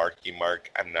hold of Marky Mark.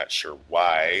 I'm not sure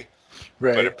why,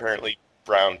 right. But apparently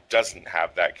Brown doesn't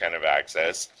have that kind of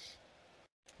access.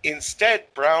 Instead,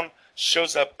 Brown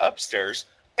shows up upstairs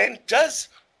and does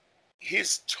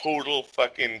his total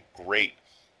fucking great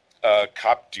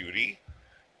cop duty,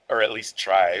 or at least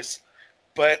tries,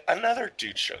 but another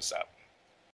dude shows up.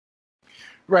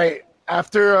 Right.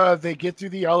 After they get through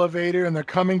the elevator and they're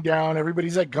coming down,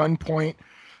 everybody's at gunpoint.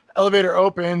 Elevator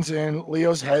opens and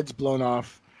Leo's head's blown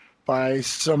off by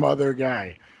some other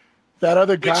guy. That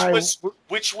other guy,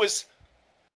 which was,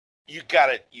 you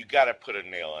gotta put a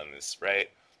nail on this, right?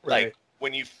 Right. Like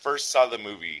when you first saw the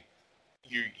movie,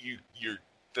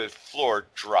 the floor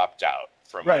dropped out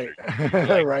from right,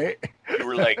 under you. Right. You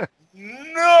were like,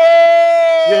 no,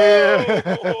 yeah,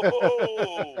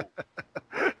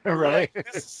 right.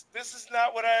 Like, this is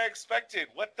not what I expected.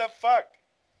 What the fuck?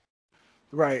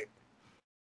 Right.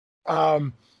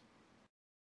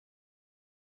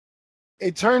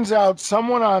 It turns out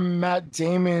someone on Matt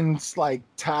Damon's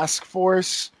task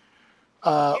force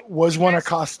was one of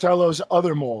Costello's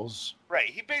other moles. Right.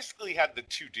 He basically had the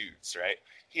two dudes, right?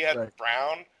 He had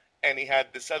Brown and he had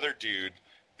this other dude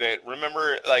that,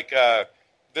 remember,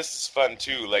 this is fun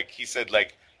too. Like he said,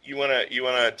 you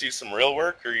wanna do some real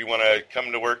work, or you wanna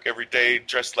come to work every day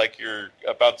dressed like you're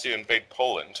about to invade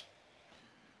Poland?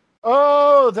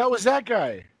 Oh, that was that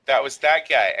guy. That was that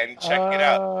guy. And check it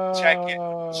out. Check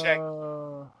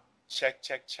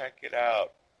it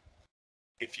out.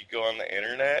 If you go on the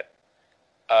internet,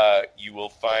 you will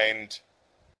find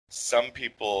some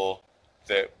people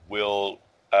that will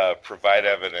provide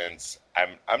evidence.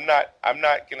 I'm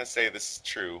not gonna say this is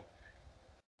true,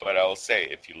 but I will say,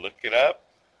 if you look it up,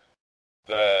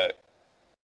 the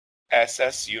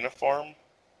SS uniform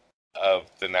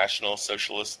of the National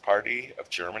Socialist Party of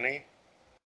Germany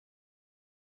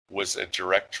was a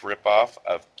direct ripoff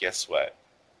of, guess what?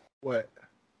 What?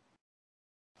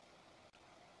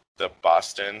 The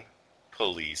Boston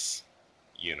police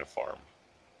uniform.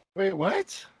 Wait,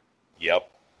 what?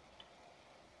 Yep.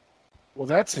 Well,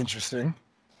 that's interesting.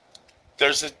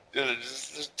 There's a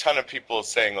ton of people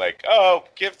saying oh,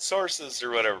 give sources or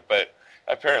whatever, but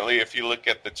apparently if you look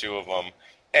at the two of them,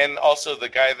 and also the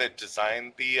guy that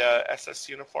designed the SS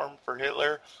uniform for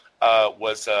Hitler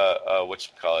was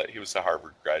he was a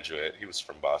Harvard graduate. He was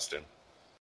from Boston.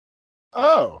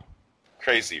 Oh.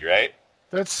 Crazy, right?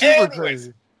 That's super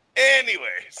crazy.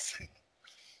 Anyways,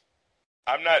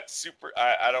 I'm not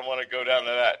I don't want to go down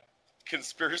to that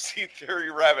conspiracy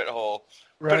theory rabbit hole.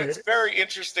 Right. But it's very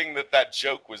interesting that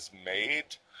joke was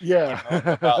made. Yeah. You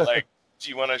know, about like, do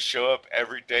you want to show up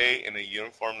every day in a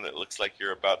uniform that looks like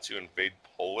you're about to invade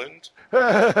Poland?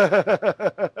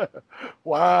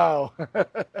 Wow.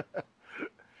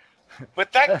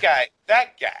 But that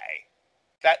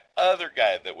other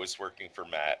guy that was working for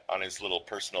Matt on his little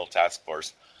personal task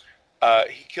force,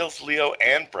 he kills Leo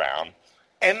and Brown.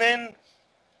 And then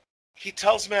he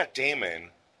tells Matt Damon,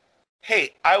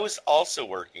 hey, I was also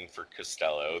working for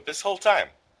Costello this whole time.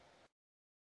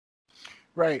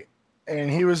 Right.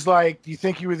 And he was like, do you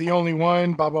think you were the only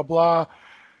one? Blah, blah, blah.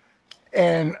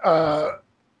 And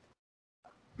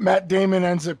Matt Damon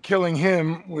ends up killing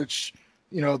him, which,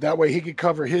 you know, that way he could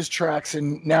cover his tracks.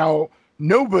 And now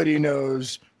nobody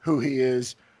knows who he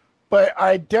is. But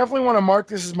I definitely want to mark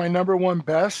this as my number one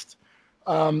best.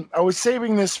 I was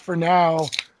saving this for now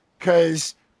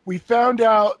because we found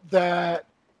out that,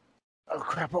 oh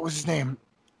crap, what was his name?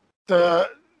 There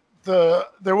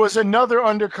was another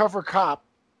undercover cop.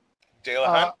 De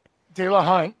La Hunt? De La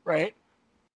Hunt, right?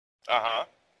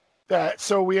 Uh-huh.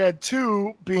 So we had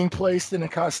two being placed in a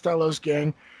Costello's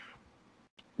gang.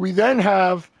 We then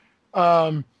have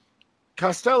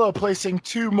Costello placing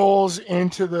two moles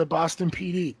into the Boston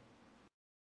PD.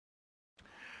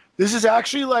 This is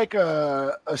actually like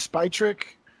a spy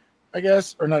trick, I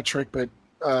guess, or not trick, but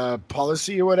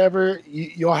policy or whatever.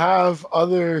 You'll have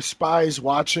other spies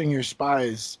watching your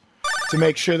spies to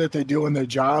make sure that they're doing their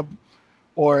job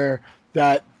or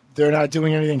that they're not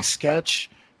doing anything sketch.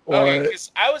 Okay,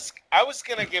 because I was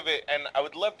gonna give it, and I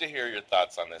would love to hear your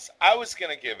thoughts on this. I was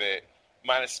gonna give it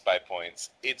minus spy points.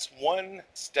 It's one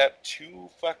step too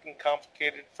fucking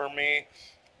complicated for me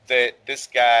that this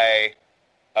guy,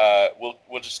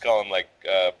 we'll just call him like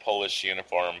Polish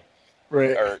uniform,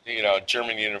 right, or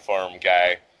German uniform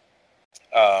guy,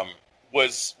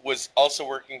 was also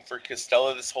working for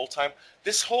Costello this whole time.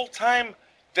 This whole time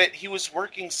that he was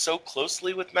working so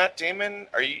closely with Matt Damon.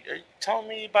 Are you telling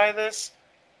me you buy this?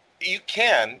 You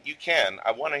can.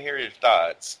 I want to hear your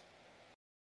thoughts.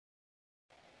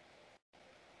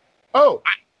 Oh,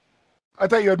 I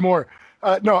thought you had more.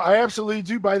 No, I absolutely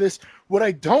do buy this. What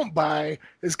I don't buy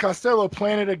is Costello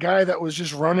planted a guy that was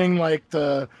just running like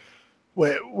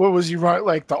what was he running,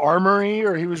 like the armory,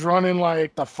 or he was running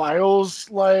like the files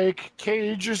like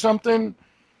cage or something.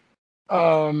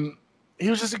 He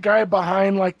was just a guy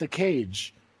behind like the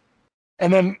cage.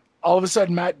 And then all of a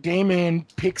sudden Matt Damon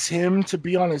picks him to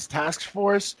be on his task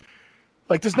force.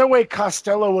 Like there's no way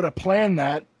Costello would have planned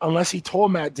that unless he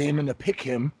told Matt Damon to pick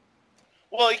him.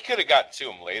 Well, he could have got to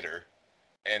him later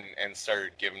and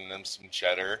started giving them some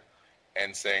cheddar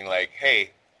and saying like,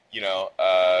 hey,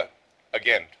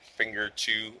 again, finger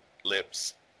to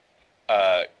lips.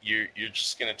 You're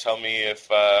just gonna tell me if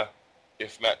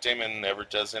Matt Damon ever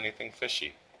does anything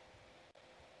fishy.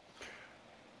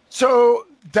 So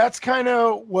that's kind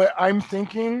of what I'm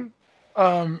thinking.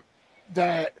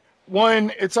 That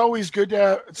one, it's always good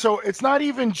to. So it's not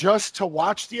even just to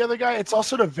watch the other guy; it's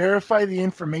also to verify the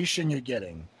information you're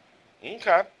getting.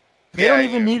 Okay. They don't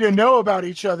even need to know about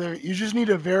each other. You just need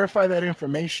to verify that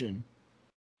information.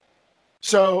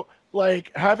 So,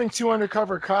 like having two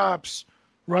undercover cops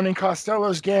running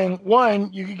Costello's gang,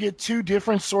 one, you could get two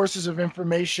different sources of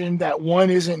information that one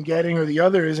isn't getting or the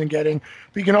other isn't getting,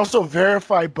 but you can also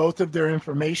verify both of their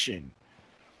information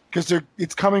because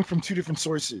it's coming from two different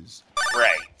sources.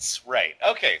 Right.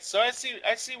 Okay, so I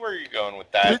see where you're going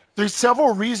with that. There's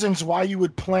several reasons why you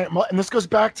would plan, and this goes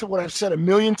back to what I've said a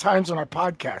million times on our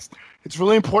podcast. It's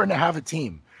really important to have a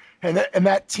team, and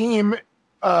that team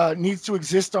needs to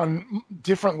exist on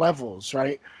different levels,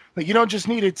 right? Like you don't just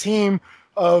need a team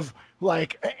of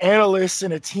like analysts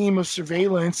and a team of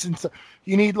surveillance, and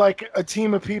you need like a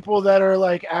team of people that are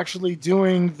like actually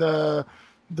doing the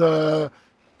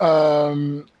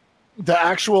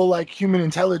actual like human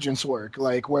intelligence work,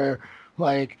 like where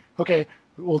like, okay,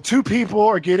 well, two people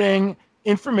are getting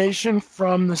information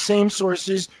from the same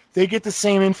sources. They get the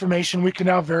same information. We can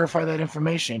now verify that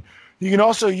information. You can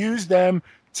also use them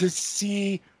to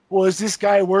see, well, is this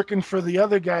guy working for the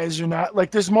other guys or not? Like,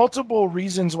 there's multiple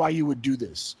reasons why you would do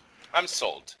this. I'm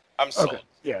sold. Okay.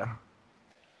 Yeah.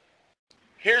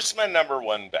 Here's my number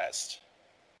one best.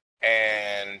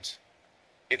 And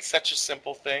it's such a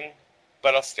simple thing,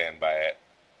 but I'll stand by it.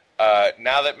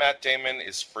 Now that Matt Damon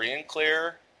is free and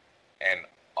clear, and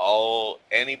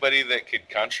anybody that could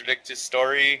contradict his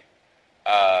story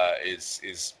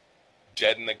is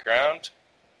dead in the ground,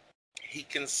 he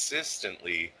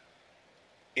consistently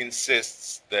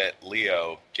insists that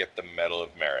Leo get the Medal of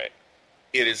Merit.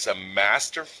 It is a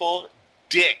masterful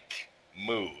dick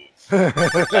move.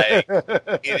 Like,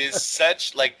 it is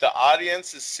such, like, the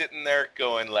audience is sitting there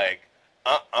going like,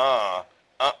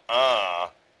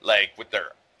 like with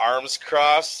their arms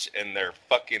crossed and they're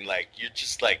fucking like, you're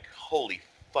just like, holy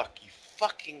fuck, you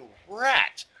fucking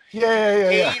rat.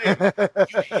 Yeah.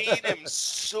 You hate him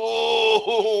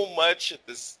so much at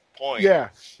this point. Yeah,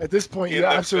 at this point, you the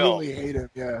absolutely film. hate him.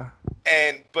 Yeah.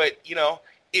 But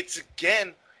it's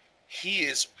again, he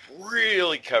is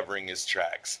really covering his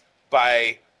tracks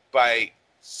by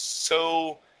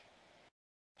so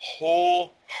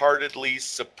wholeheartedly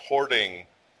supporting,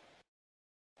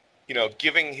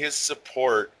 giving his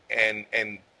support and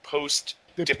post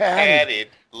padded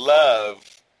love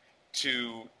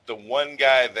to the one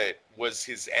guy that was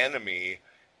his enemy.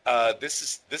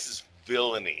 This is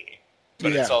villainy,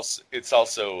 but it's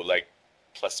also like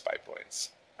plus 5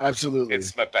 points. Absolutely,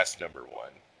 it's my best number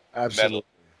one. Absolutely,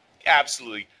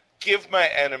 absolutely. Give my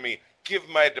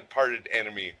departed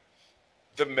enemy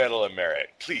the Medal of Merit,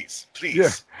 please. Yeah.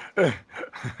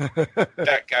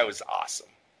 That guy was awesome.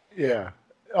 Yeah.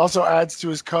 Also adds to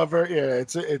his cover. Yeah,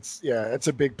 it's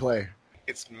a big play.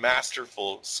 It's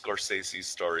masterful Scorsese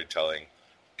storytelling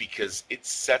because it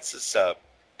sets us up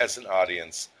as an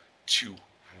audience to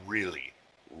really,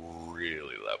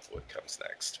 really love what comes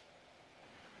next.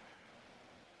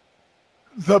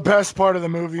 The best part of the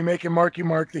movie, making Marky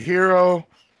Mark the hero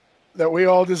that we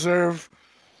all deserve.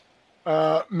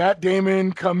 Matt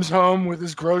Damon comes home with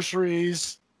his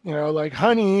groceries, like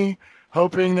honey,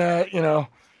 hoping that,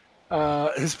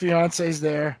 his fiance's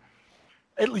there.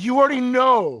 You already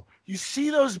know. You see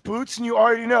those boots and you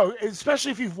already know,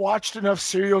 especially if you've watched enough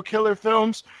serial killer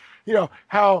films,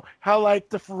 how like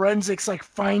the forensics like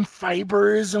find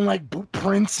fibers and like boot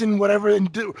prints and whatever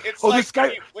and do. It's like this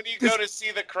guy, when you go to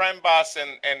see the crime boss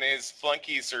and his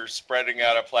flunkies are spreading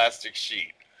out a plastic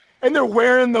sheet. And they're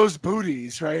wearing those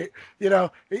booties, right? You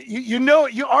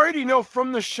already know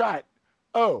from the shot.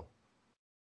 Oh,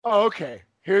 okay.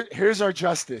 Here's our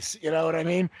justice. You know what I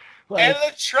mean? Like, and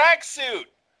the tracksuit.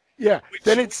 Yeah.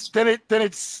 Then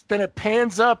it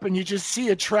pans up and you just see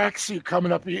a tracksuit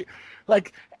coming up.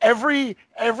 Like every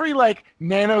like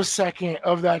nanosecond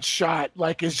of that shot,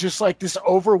 like is just like this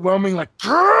overwhelming, like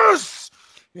yes,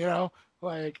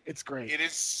 like it's great. It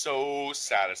is so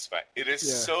satisfying. It is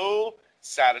so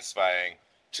satisfying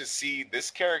to see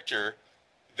this character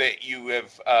that you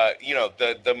have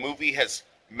the movie has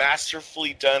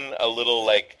masterfully done a little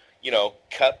like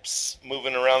cups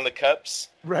moving around the cups,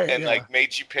 right, and like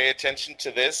made you pay attention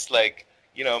to this, like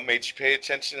made you pay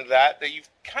attention to that you've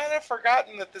kind of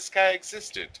forgotten that this guy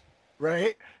existed,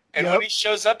 right? And when he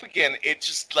shows up again,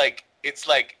 it's like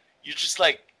you're just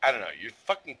like, I don't know, you're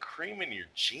fucking creaming your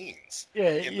jeans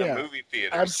in the movie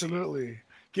theater. Absolutely.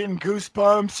 Getting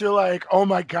goosebumps. You're like, oh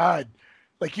my God.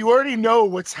 Like you already know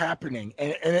what's happening.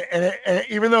 And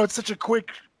even though it's such a quick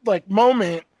like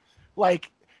moment,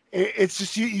 like it's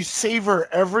just, you savor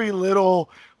every little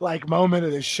like moment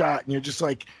of this shot. And you're just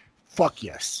like, fuck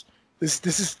yes. This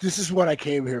is what I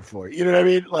came here for. You know what I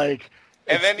mean? Like,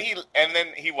 and then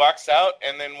he walks out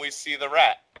and then we see the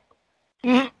rat.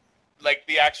 Mm-hmm. Like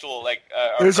the actual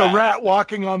there's a rat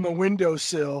walking on the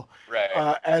windowsill,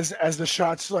 right? As the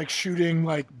shots like shooting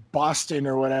like Boston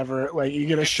or whatever, like you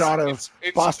get a shot of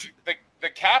Boston, the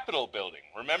Capitol building.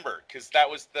 Remember, because that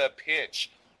was the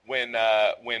pitch when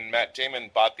Matt Damon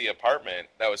bought the apartment.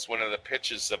 That was one of the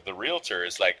pitches of the realtor.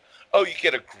 Is like, oh, you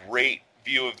get a great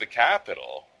view of the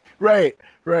Capitol. Right.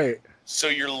 So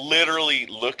you're literally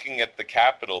looking at the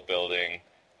Capitol building.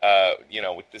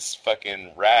 With this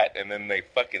fucking rat, and then they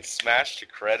fucking smash the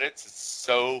credits. It's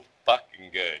so fucking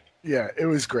good. Yeah, it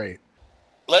was great.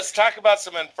 Let's talk about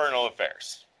some Infernal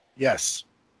Affairs. Yes,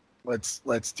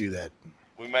 let's do that.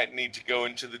 We might need to go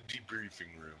into the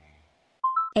debriefing room.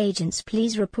 Agents,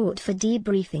 please report for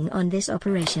debriefing on this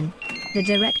operation. The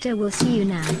director will see you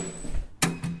now.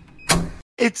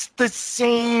 It's the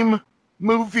same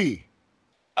movie.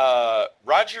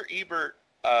 Roger Ebert,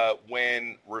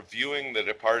 when reviewing The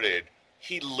Departed,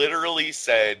 he literally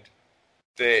said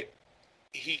that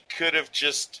he could have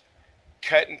just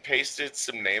cut and pasted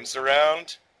some names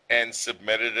around and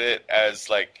submitted it as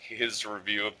like his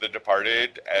review of The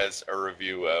Departed as a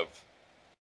review of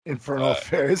Infernal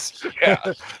Affairs.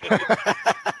 Yeah.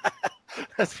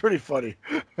 That's pretty funny.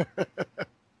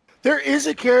 There is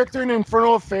a character in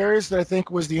Infernal Affairs that I think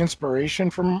was the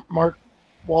inspiration for Mark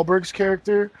Wahlberg's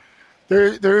character.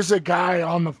 There's a guy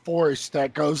on the force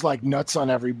that goes like nuts on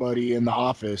everybody in the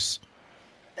office,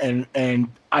 and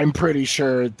I'm pretty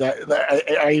sure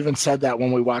that I even said that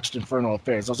when we watched Infernal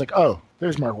Affairs. I was like, oh,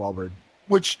 there's Mark Wahlberg,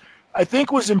 which I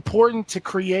think was important to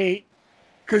create,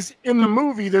 because in the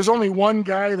movie there's only one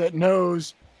guy that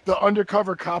knows the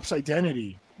undercover cop's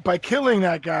identity. By killing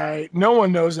that guy, no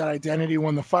one knows that identity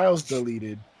when the file's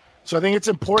deleted. So I think it's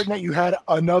important that you had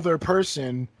another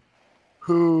person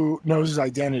who knows his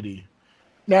identity.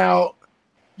 Now,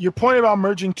 your point about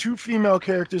merging two female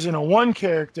characters into one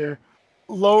character,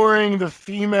 lowering the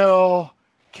female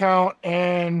count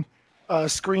and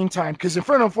screen time, because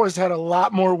Inferno Force had a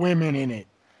lot more women in it.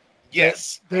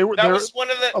 Yes, they were. That was one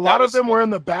of the. A lot of them were in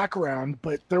the background,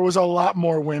 but there was a lot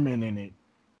more women in it.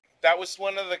 That was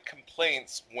one of the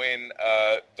complaints when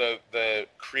the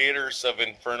creators of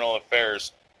Infernal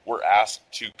Affairs were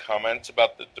asked to comment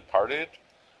about The Departed.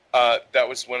 That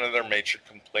was one of their major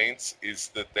complaints, is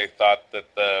that they thought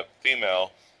that the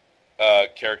female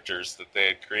characters that they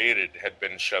had created had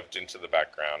been shoved into the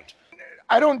background.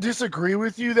 I don't disagree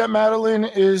with you that Madeline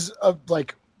is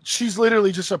she's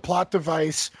literally just a plot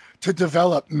device to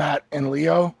develop Matt and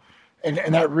Leo. And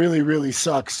that really, really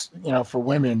sucks, for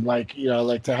women,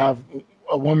 to have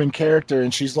a woman character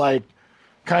and she's like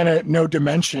kind of no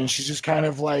dimension. She's just kind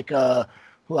of like a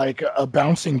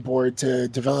bouncing board to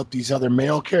develop these other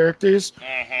male characters.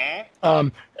 Mm-hmm.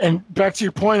 And back to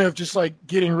your point of just like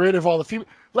getting rid of all the female,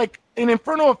 like in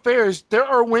Infernal Affairs, there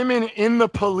are women in the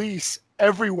police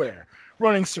everywhere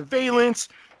running surveillance.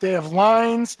 They have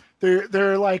lines.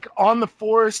 They're like on the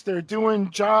force. They're doing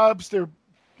jobs. They're,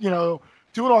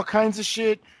 doing all kinds of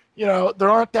shit. There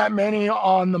aren't that many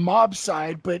on the mob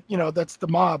side, but that's the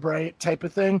mob, right? Type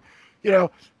of thing.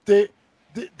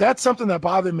 That's something that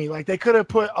bothered me. Like they could have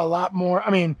put a lot more.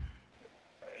 I mean,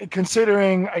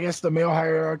 considering I guess the male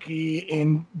hierarchy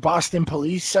in Boston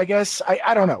police, I guess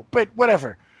I don't know, but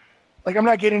whatever. Like I'm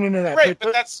not getting into that. Right,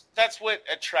 but that's what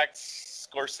attracts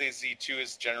Scorsese to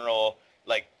his general,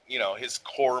 his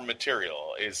core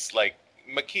material is like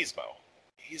machismo.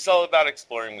 He's all about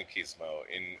exploring machismo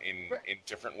in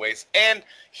different ways, and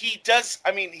he does.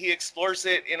 I mean, he explores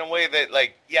it in a way that,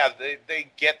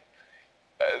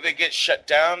 they get shut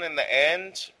down in the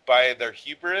end by their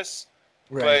hubris,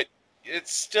 right. But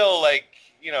it's still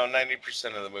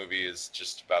 90% of the movie is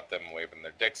just about them waving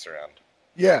their dicks around.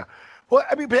 Yeah, well,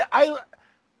 I mean, but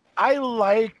I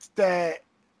liked that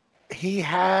he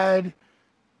had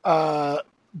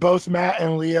both Matt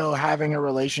and Leo having a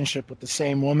relationship with the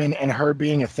same woman and her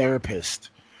being a therapist.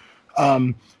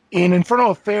 In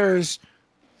Infernal Affairs,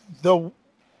 the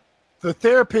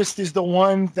therapist is the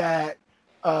one that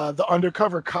the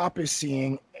undercover cop is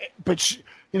seeing, but she,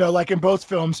 like in both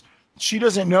films, she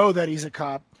doesn't know that he's a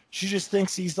cop. She just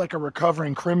thinks he's like a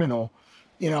recovering criminal,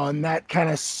 and that kind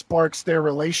of sparks their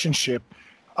relationship.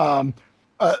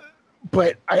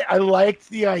 But I liked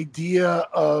the idea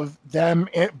of them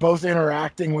both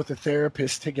interacting with the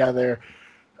therapist together.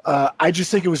 I just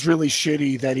think it was really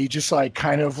shitty that he just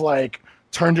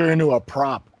turned her into a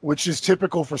prop, which is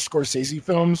typical for Scorsese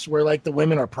films where the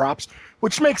women are props,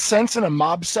 which makes sense in a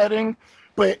mob setting.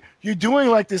 But you're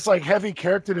doing this heavy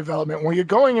character development where you're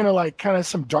going into kind of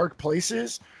some dark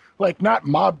places, not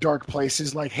mob dark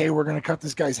places. Hey, we're going to cut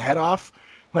this guy's head off.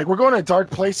 We're going to dark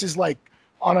places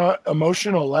on an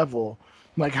emotional level.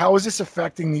 How is this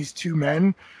affecting these two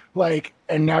men?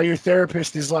 And now your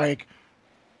therapist is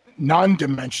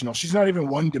non-dimensional. She's not even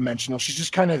one-dimensional. She's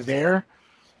just kind of there.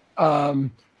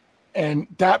 And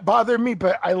that bothered me,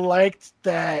 but I liked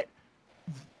that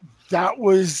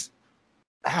was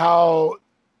how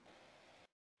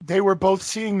they were both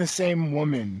seeing the same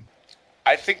woman.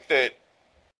 I think that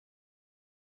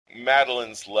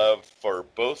Madeline's love for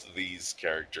both of these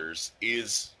characters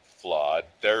is flawed.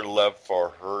 Their love for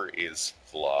her is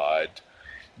flawed.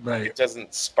 Right. It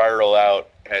doesn't spiral out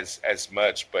as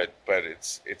much, but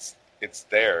it's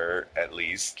there at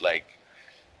least.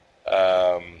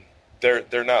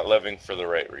 They're not loving for the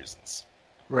right reasons.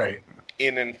 Right.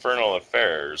 In Infernal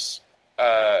Affairs,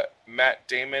 Matt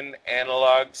Damon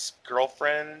analogs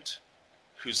girlfriend,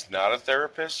 who's not a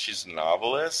therapist, she's a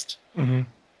novelist, mm-hmm.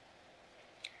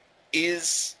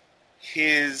 is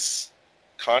his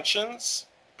conscience.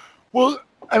 Well,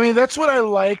 I mean, that's what I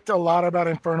liked a lot about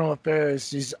Infernal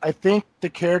Affairs is I think the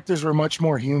characters were much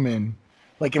more human.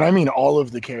 And I mean all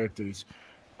of the characters.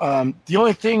 The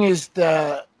only thing is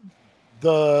that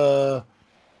the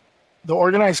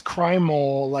organized crime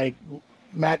mole,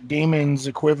 Matt Damon's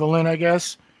equivalent, I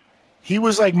guess, he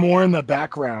was more in the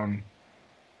background.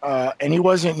 And he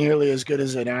wasn't nearly as good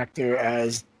as an actor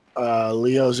as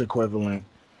Leo's equivalent.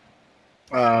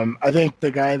 I think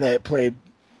the guy that played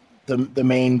the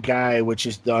main guy, which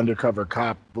is the undercover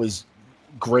cop, was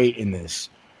great in this.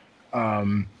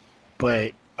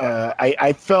 But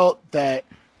I felt that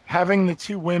having the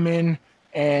two women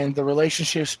and the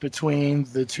relationships between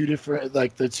the two different,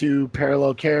 the two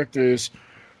parallel characters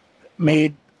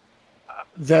made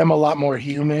them a lot more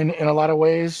human in a lot of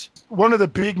ways. One of the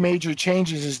big major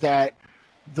changes is that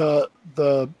the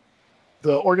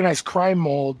the organized crime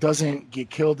mole doesn't get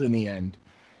killed in the end.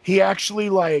 He actually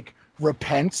like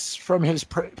repents from his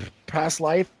past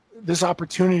life. This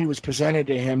opportunity was presented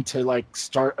to him to like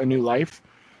start a new life,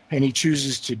 and he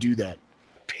chooses to do that.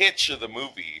 Pitch of the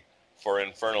movie for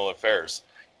Infernal Affairs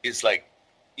is like,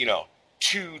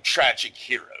 two tragic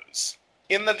heroes.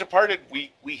 In The Departed,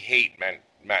 we hate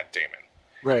Matt Damon.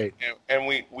 Right. And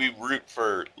we root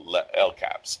for El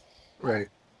Caps. Right.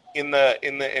 In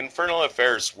the Infernal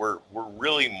Affairs, we're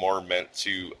really more meant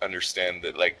to understand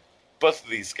that like both of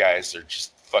these guys are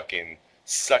just fucking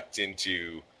sucked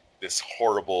into this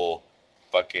horrible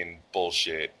fucking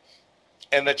bullshit.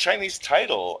 And the Chinese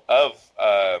title of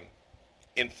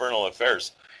Infernal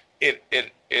Affairs, it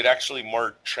actually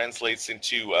more translates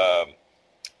into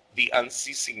The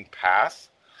Unceasing Path,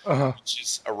 which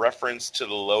is a reference to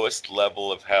the lowest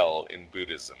level of hell in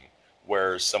Buddhism,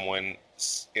 where someone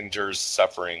endures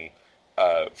suffering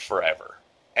forever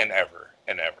and ever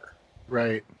and ever.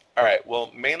 Right. All right.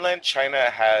 Well, mainland China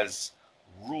has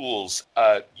rules.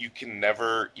 You can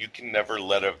never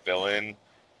let a villain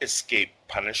escape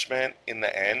punishment in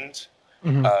the end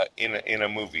in a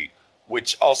movie.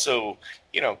 Which also,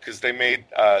 because they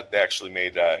actually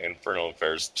made Infernal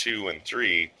Affairs 2 and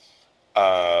 3,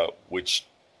 which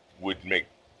would make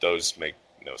no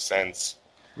sense.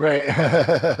 Right.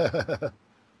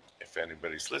 If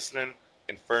anybody's listening,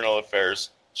 Infernal Affairs,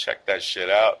 check that shit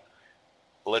out.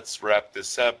 Let's wrap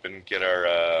this up and get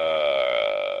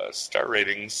our star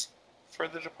ratings for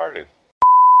The Departed.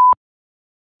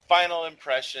 Final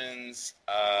impressions.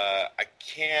 I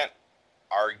can't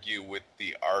argue with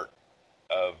the art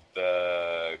of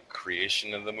the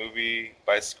creation of the movie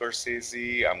by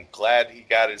Scorsese. I'm glad he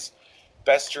got his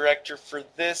Best Director for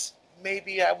this.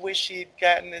 Maybe I wish he'd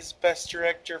gotten his Best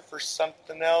Director for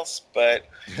something else, but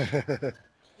who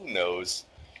knows?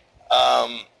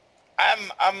 I'm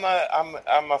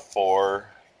a 4.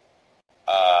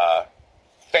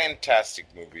 Fantastic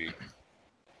movie,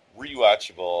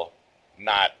 rewatchable,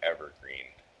 not evergreen.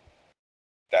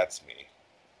 That's me.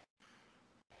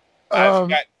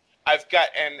 I've got,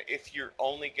 and if you're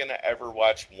only gonna ever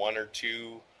watch 1 or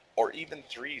 2 or even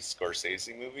 3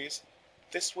 Scorsese movies,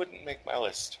 this wouldn't make my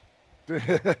list.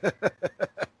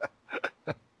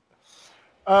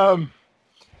 No,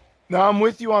 I'm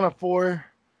with you on a 4.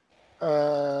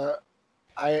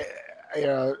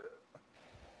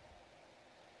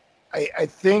 I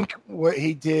think what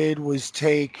he did was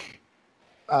take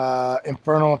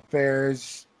Infernal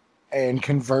Affairs and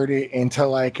convert it into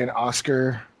like an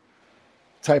Oscar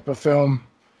type of film.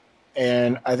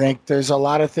 And I think there's a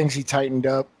lot of things he tightened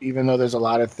up, even though there's a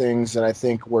lot of things that I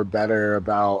think were better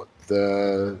about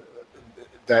that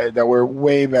were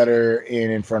way better in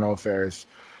Infernal Affairs.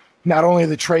 Not only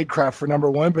the tradecraft for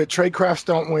number 1, but tradecrafts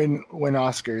don't win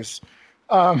Oscars.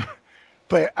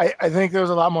 But I think there was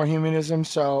a lot more humanism.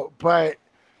 But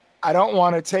I don't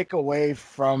want to take away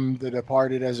from The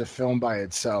Departed as a film by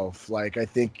itself. Like I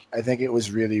think it was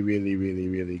really, really, really,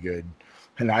 really good.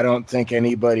 And I don't think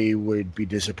anybody would be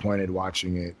disappointed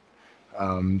watching it. So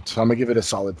I'm going to give it a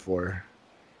solid 4.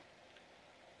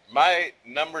 My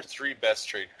number 3 best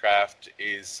tradecraft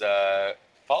is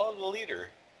follow the leader.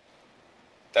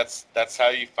 That's how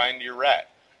you find your rat.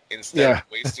 Instead of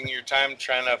wasting your time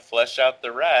trying to flesh out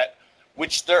the rat,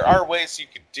 which there are ways you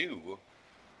could do.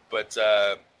 But,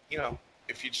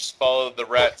 if you just follow the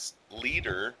rat's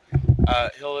leader,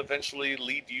 he'll eventually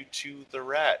lead you to the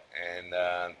rat, and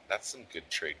that's some good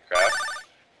tradecraft.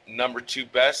 Number 2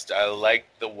 best, I like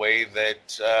the way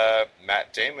that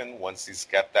Matt Damon, once he's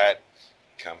got that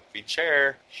comfy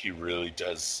chair, he really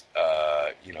does,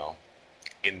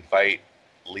 invite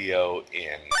Leo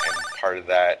in, and part of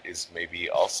that is maybe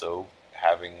also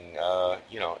having,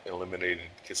 eliminated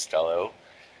Costello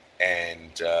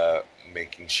and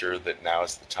making sure that now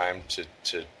is the time to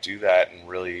do that and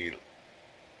really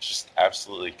just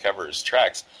absolutely cover his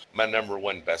tracks. My number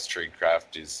 1 best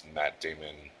tradecraft is Matt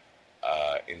Damon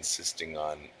insisting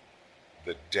on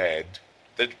the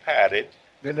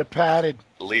departed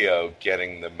Leo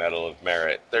getting the Medal of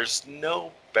Merit. There's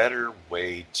no better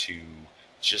way to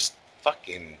just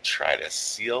fucking try to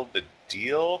seal the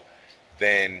deal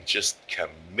than just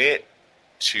commit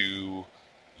to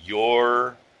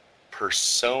your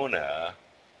persona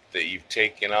that you've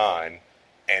taken on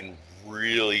and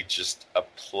really just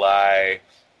apply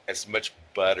as much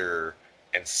butter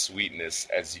and sweetness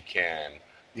as you can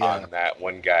on that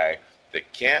one guy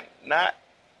that can't not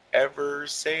ever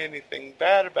say anything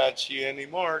bad about you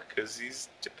anymore because he's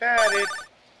departed.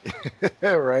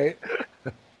 Right.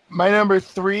 My number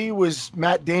 3 was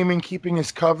Matt Damon keeping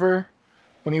his cover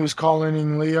when he was calling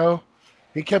in Leo.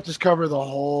 He kept his cover the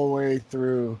whole way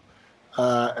through.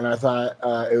 and I thought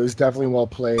it was definitely well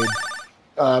played.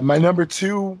 My number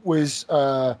 2 was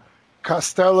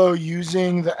Costello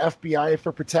using the FBI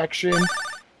for protection.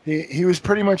 He was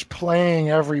pretty much playing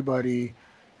everybody.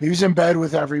 He was in bed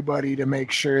with everybody to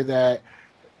make sure that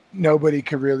nobody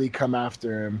could really come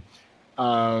after him,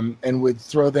 and would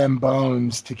throw them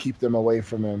bones to keep them away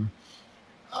from him.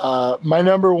 My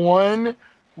number 1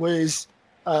 was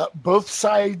both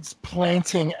sides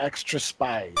planting extra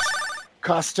spies.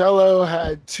 Costello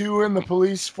had 2 in the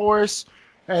police force,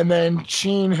 and then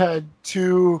Sheen had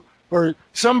 2, or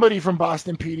somebody from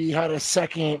Boston PD had a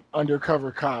second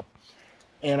undercover cop.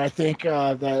 And I think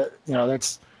that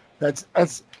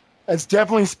that's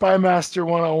definitely Spy Master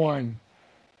 101.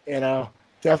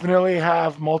 Definitely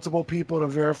have multiple people to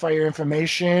verify your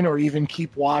information, or even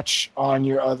keep watch on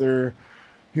your other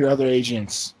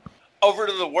agents. Over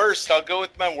to the worst. I'll go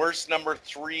with my worst. Number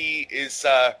 3 is,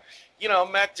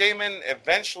 Matt Damon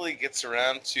eventually gets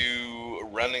around to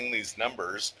running these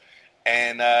numbers,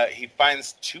 and he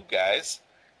finds 2 guys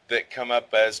that come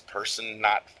up as person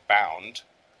not found.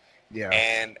 Yeah.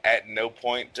 And at no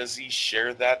point does he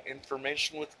share that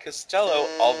information with Costello,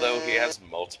 although he has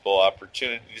multiple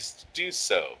opportunities to do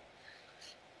so.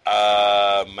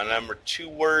 My number 2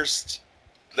 worst,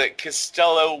 that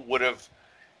Costello would have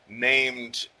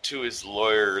named to his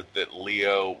lawyer that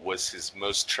Leo was his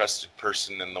most trusted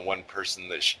person and the one person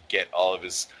that should get all of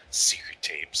his secret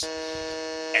tapes.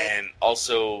 And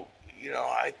also,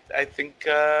 I think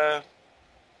El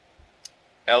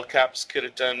Caps could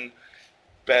have done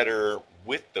better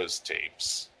with those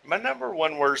tapes. My number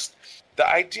 1 worst, the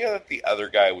idea that the other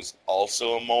guy was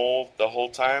also a mole the whole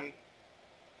time.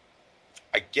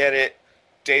 I get it.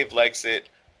 Dave likes it.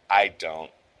 I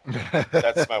don't.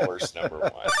 That's my worst number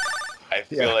 1. I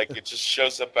feel like it just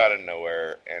shows up out of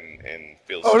nowhere and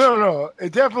feels. Oh no,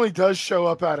 it definitely does show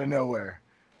up out of nowhere,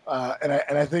 and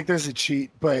I think there's a cheat.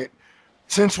 But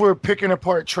since we're picking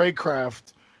apart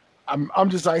Tradecraft, I'm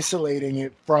just isolating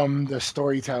it from the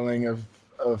storytelling of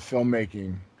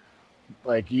filmmaking.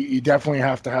 Like you definitely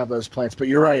have to have those plans. But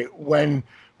you're right. When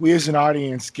we as an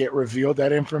audience get revealed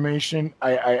that information,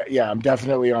 I'm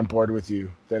definitely on board with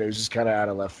you that it was just kind of out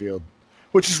of left field,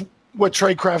 which is what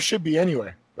Tradecraft should be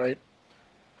anyway, right?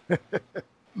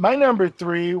 My number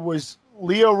 3 was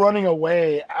Leo running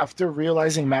away after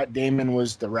realizing Matt Damon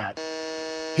was the rat.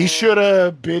 He should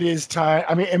have bid his time.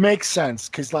 I mean, it makes sense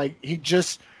because he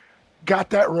just got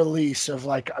that release of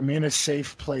I'm in a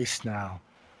safe place now.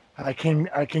 I can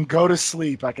go to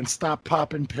sleep. I can stop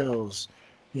popping pills.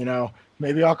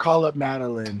 Maybe I'll call up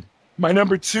Madeline. My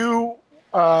number 2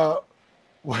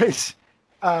 was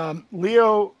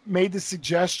Leo made the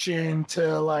suggestion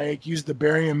to use the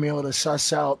barium meal to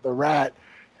suss out the rat,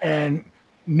 and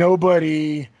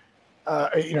nobody,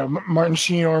 Martin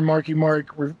Sheen or Marky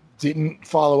Mark didn't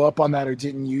follow up on that or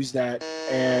didn't use that,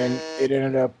 and it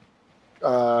ended up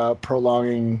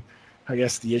prolonging, I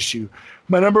guess, the issue.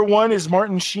 My number 1 is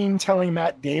Martin Sheen telling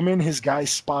Matt Damon his guy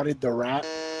spotted the rat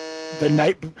the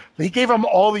night. He gave him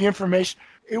all the information.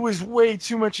 It was way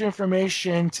too much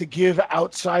information to give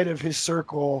outside of his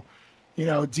circle,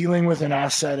 dealing with an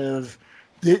asset of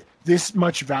this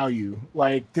much value.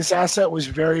 This asset was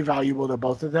very valuable to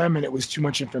both of them, and it was too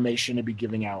much information to be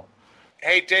giving out.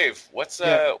 Hey Dave, what's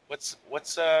the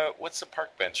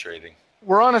park bench rating?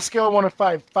 We're on a scale of 1 to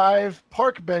 5. 5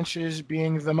 park benches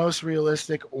being the most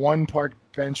realistic, 1 park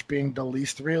bench being the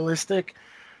least realistic.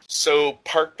 So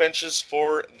park benches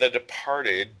for The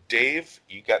Departed. Dave,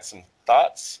 you got some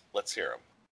thoughts? Let's hear them.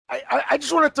 I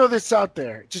just want to throw this out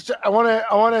there. I want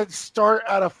to start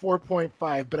at a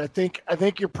 4.5, but I think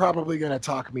you're probably going to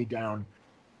talk me down.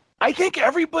 I think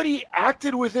everybody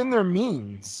acted within their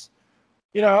means.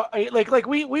 We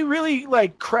really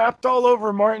crapped all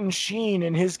over Martin Sheen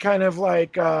and his kind of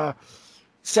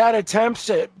sad attempts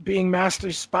at being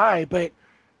master spy, but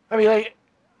I mean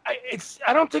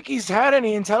I don't think he's had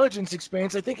any intelligence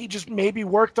experience. I think he just maybe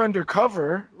worked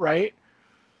undercover, right?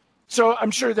 So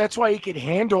I'm sure that's why he could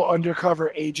handle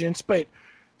undercover agents. But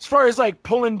as far as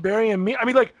pulling barium,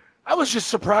 I was just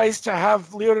surprised to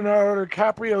have Leonardo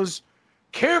DiCaprio's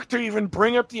character even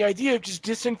bring up the idea of just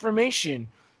disinformation.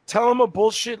 Tell him a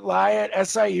bullshit lie at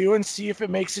SIU and see if it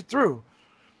makes it through.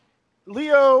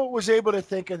 Leo was able to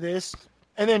think of this.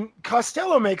 And then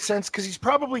Costello makes sense because he's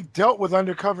probably dealt with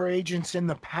undercover agents in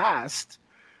the past.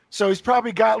 So he's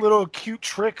probably got little cute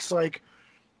tricks like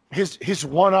his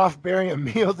one-off barium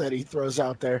meal that he throws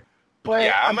out there. But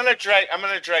yeah, I'm gonna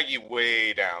drag you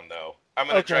way down though.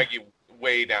 Drag you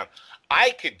way down.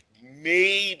 I could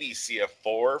maybe see a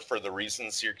 4 for the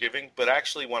reasons you're giving, but I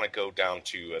actually want to go down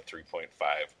to a 3.5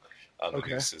 on the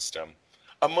new system.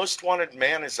 A Most Wanted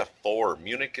Man is a 4.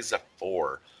 Munich is a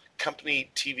 4.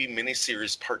 Company TV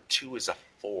miniseries Part 2 is a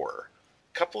 4.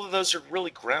 A couple of those are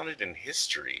really grounded in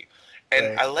history. And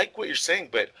Right. I like what you're saying,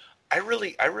 but I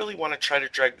really want to try to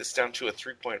drag this down to a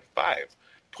 3.5.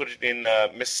 Put it in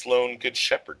Miss Sloane Good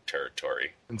Shepherd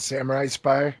territory. And Samurai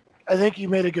Spy. I think you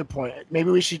made a good point. Maybe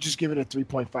we should just give it a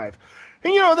 3.5.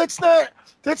 And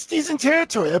that's decent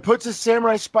territory. That puts a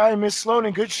Samurai Spy, Miss Sloane,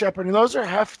 and Good Shepherd, and those are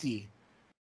hefty.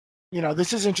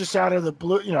 This isn't just out of the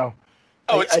blue.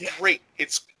 Oh, it's great.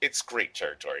 It's great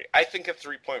territory. I think a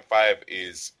 3.5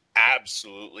 is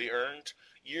absolutely earned.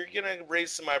 You're gonna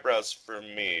raise some eyebrows for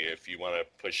me if you want to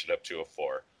push it up to a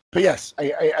 4. But yes,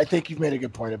 I think you've made a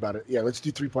good point about it. Yeah, let's do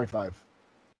 3.5.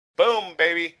 Boom,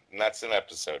 baby, and that's an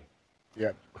episode.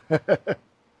 Yep. And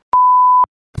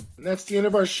that's the end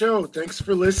of our show. Thanks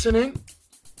for listening.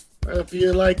 If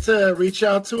you'd like to reach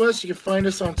out to us, you can find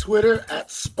us on Twitter at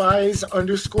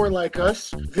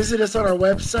spies_like_us. Visit us on our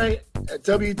website at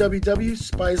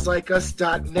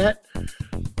www.spieslikeus.net.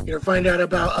 You can find out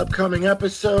about upcoming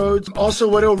episodes. Also,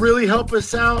 what will really help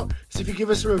us out is if you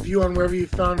give us a review on wherever you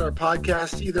found our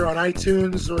podcast, either on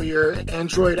iTunes or your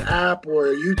Android app or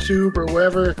YouTube or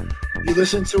wherever you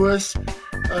listen to us.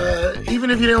 Even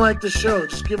if you didn't like the show,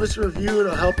 just give us a review.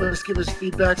 It'll help us, give us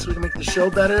feedback so we can make the show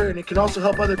better. And it can also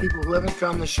help other people who haven't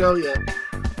found the show yet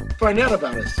find out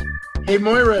about us. Hey,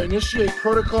 Moira, initiate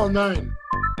Protocol 9.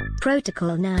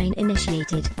 Protocol 9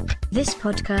 initiated. This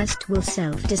podcast will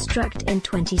self-destruct in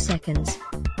 20 seconds.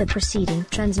 The preceding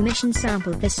transmission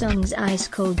sampled the songs Ice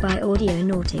Cold by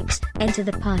Audionautics, Enter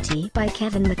the Party by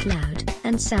Kevin MacLeod,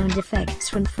 and sound effects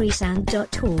from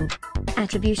freesound.org.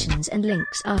 Attributions and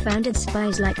links are found at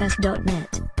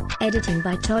spieslikeus.net. Editing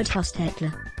by Todd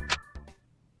Hostetler.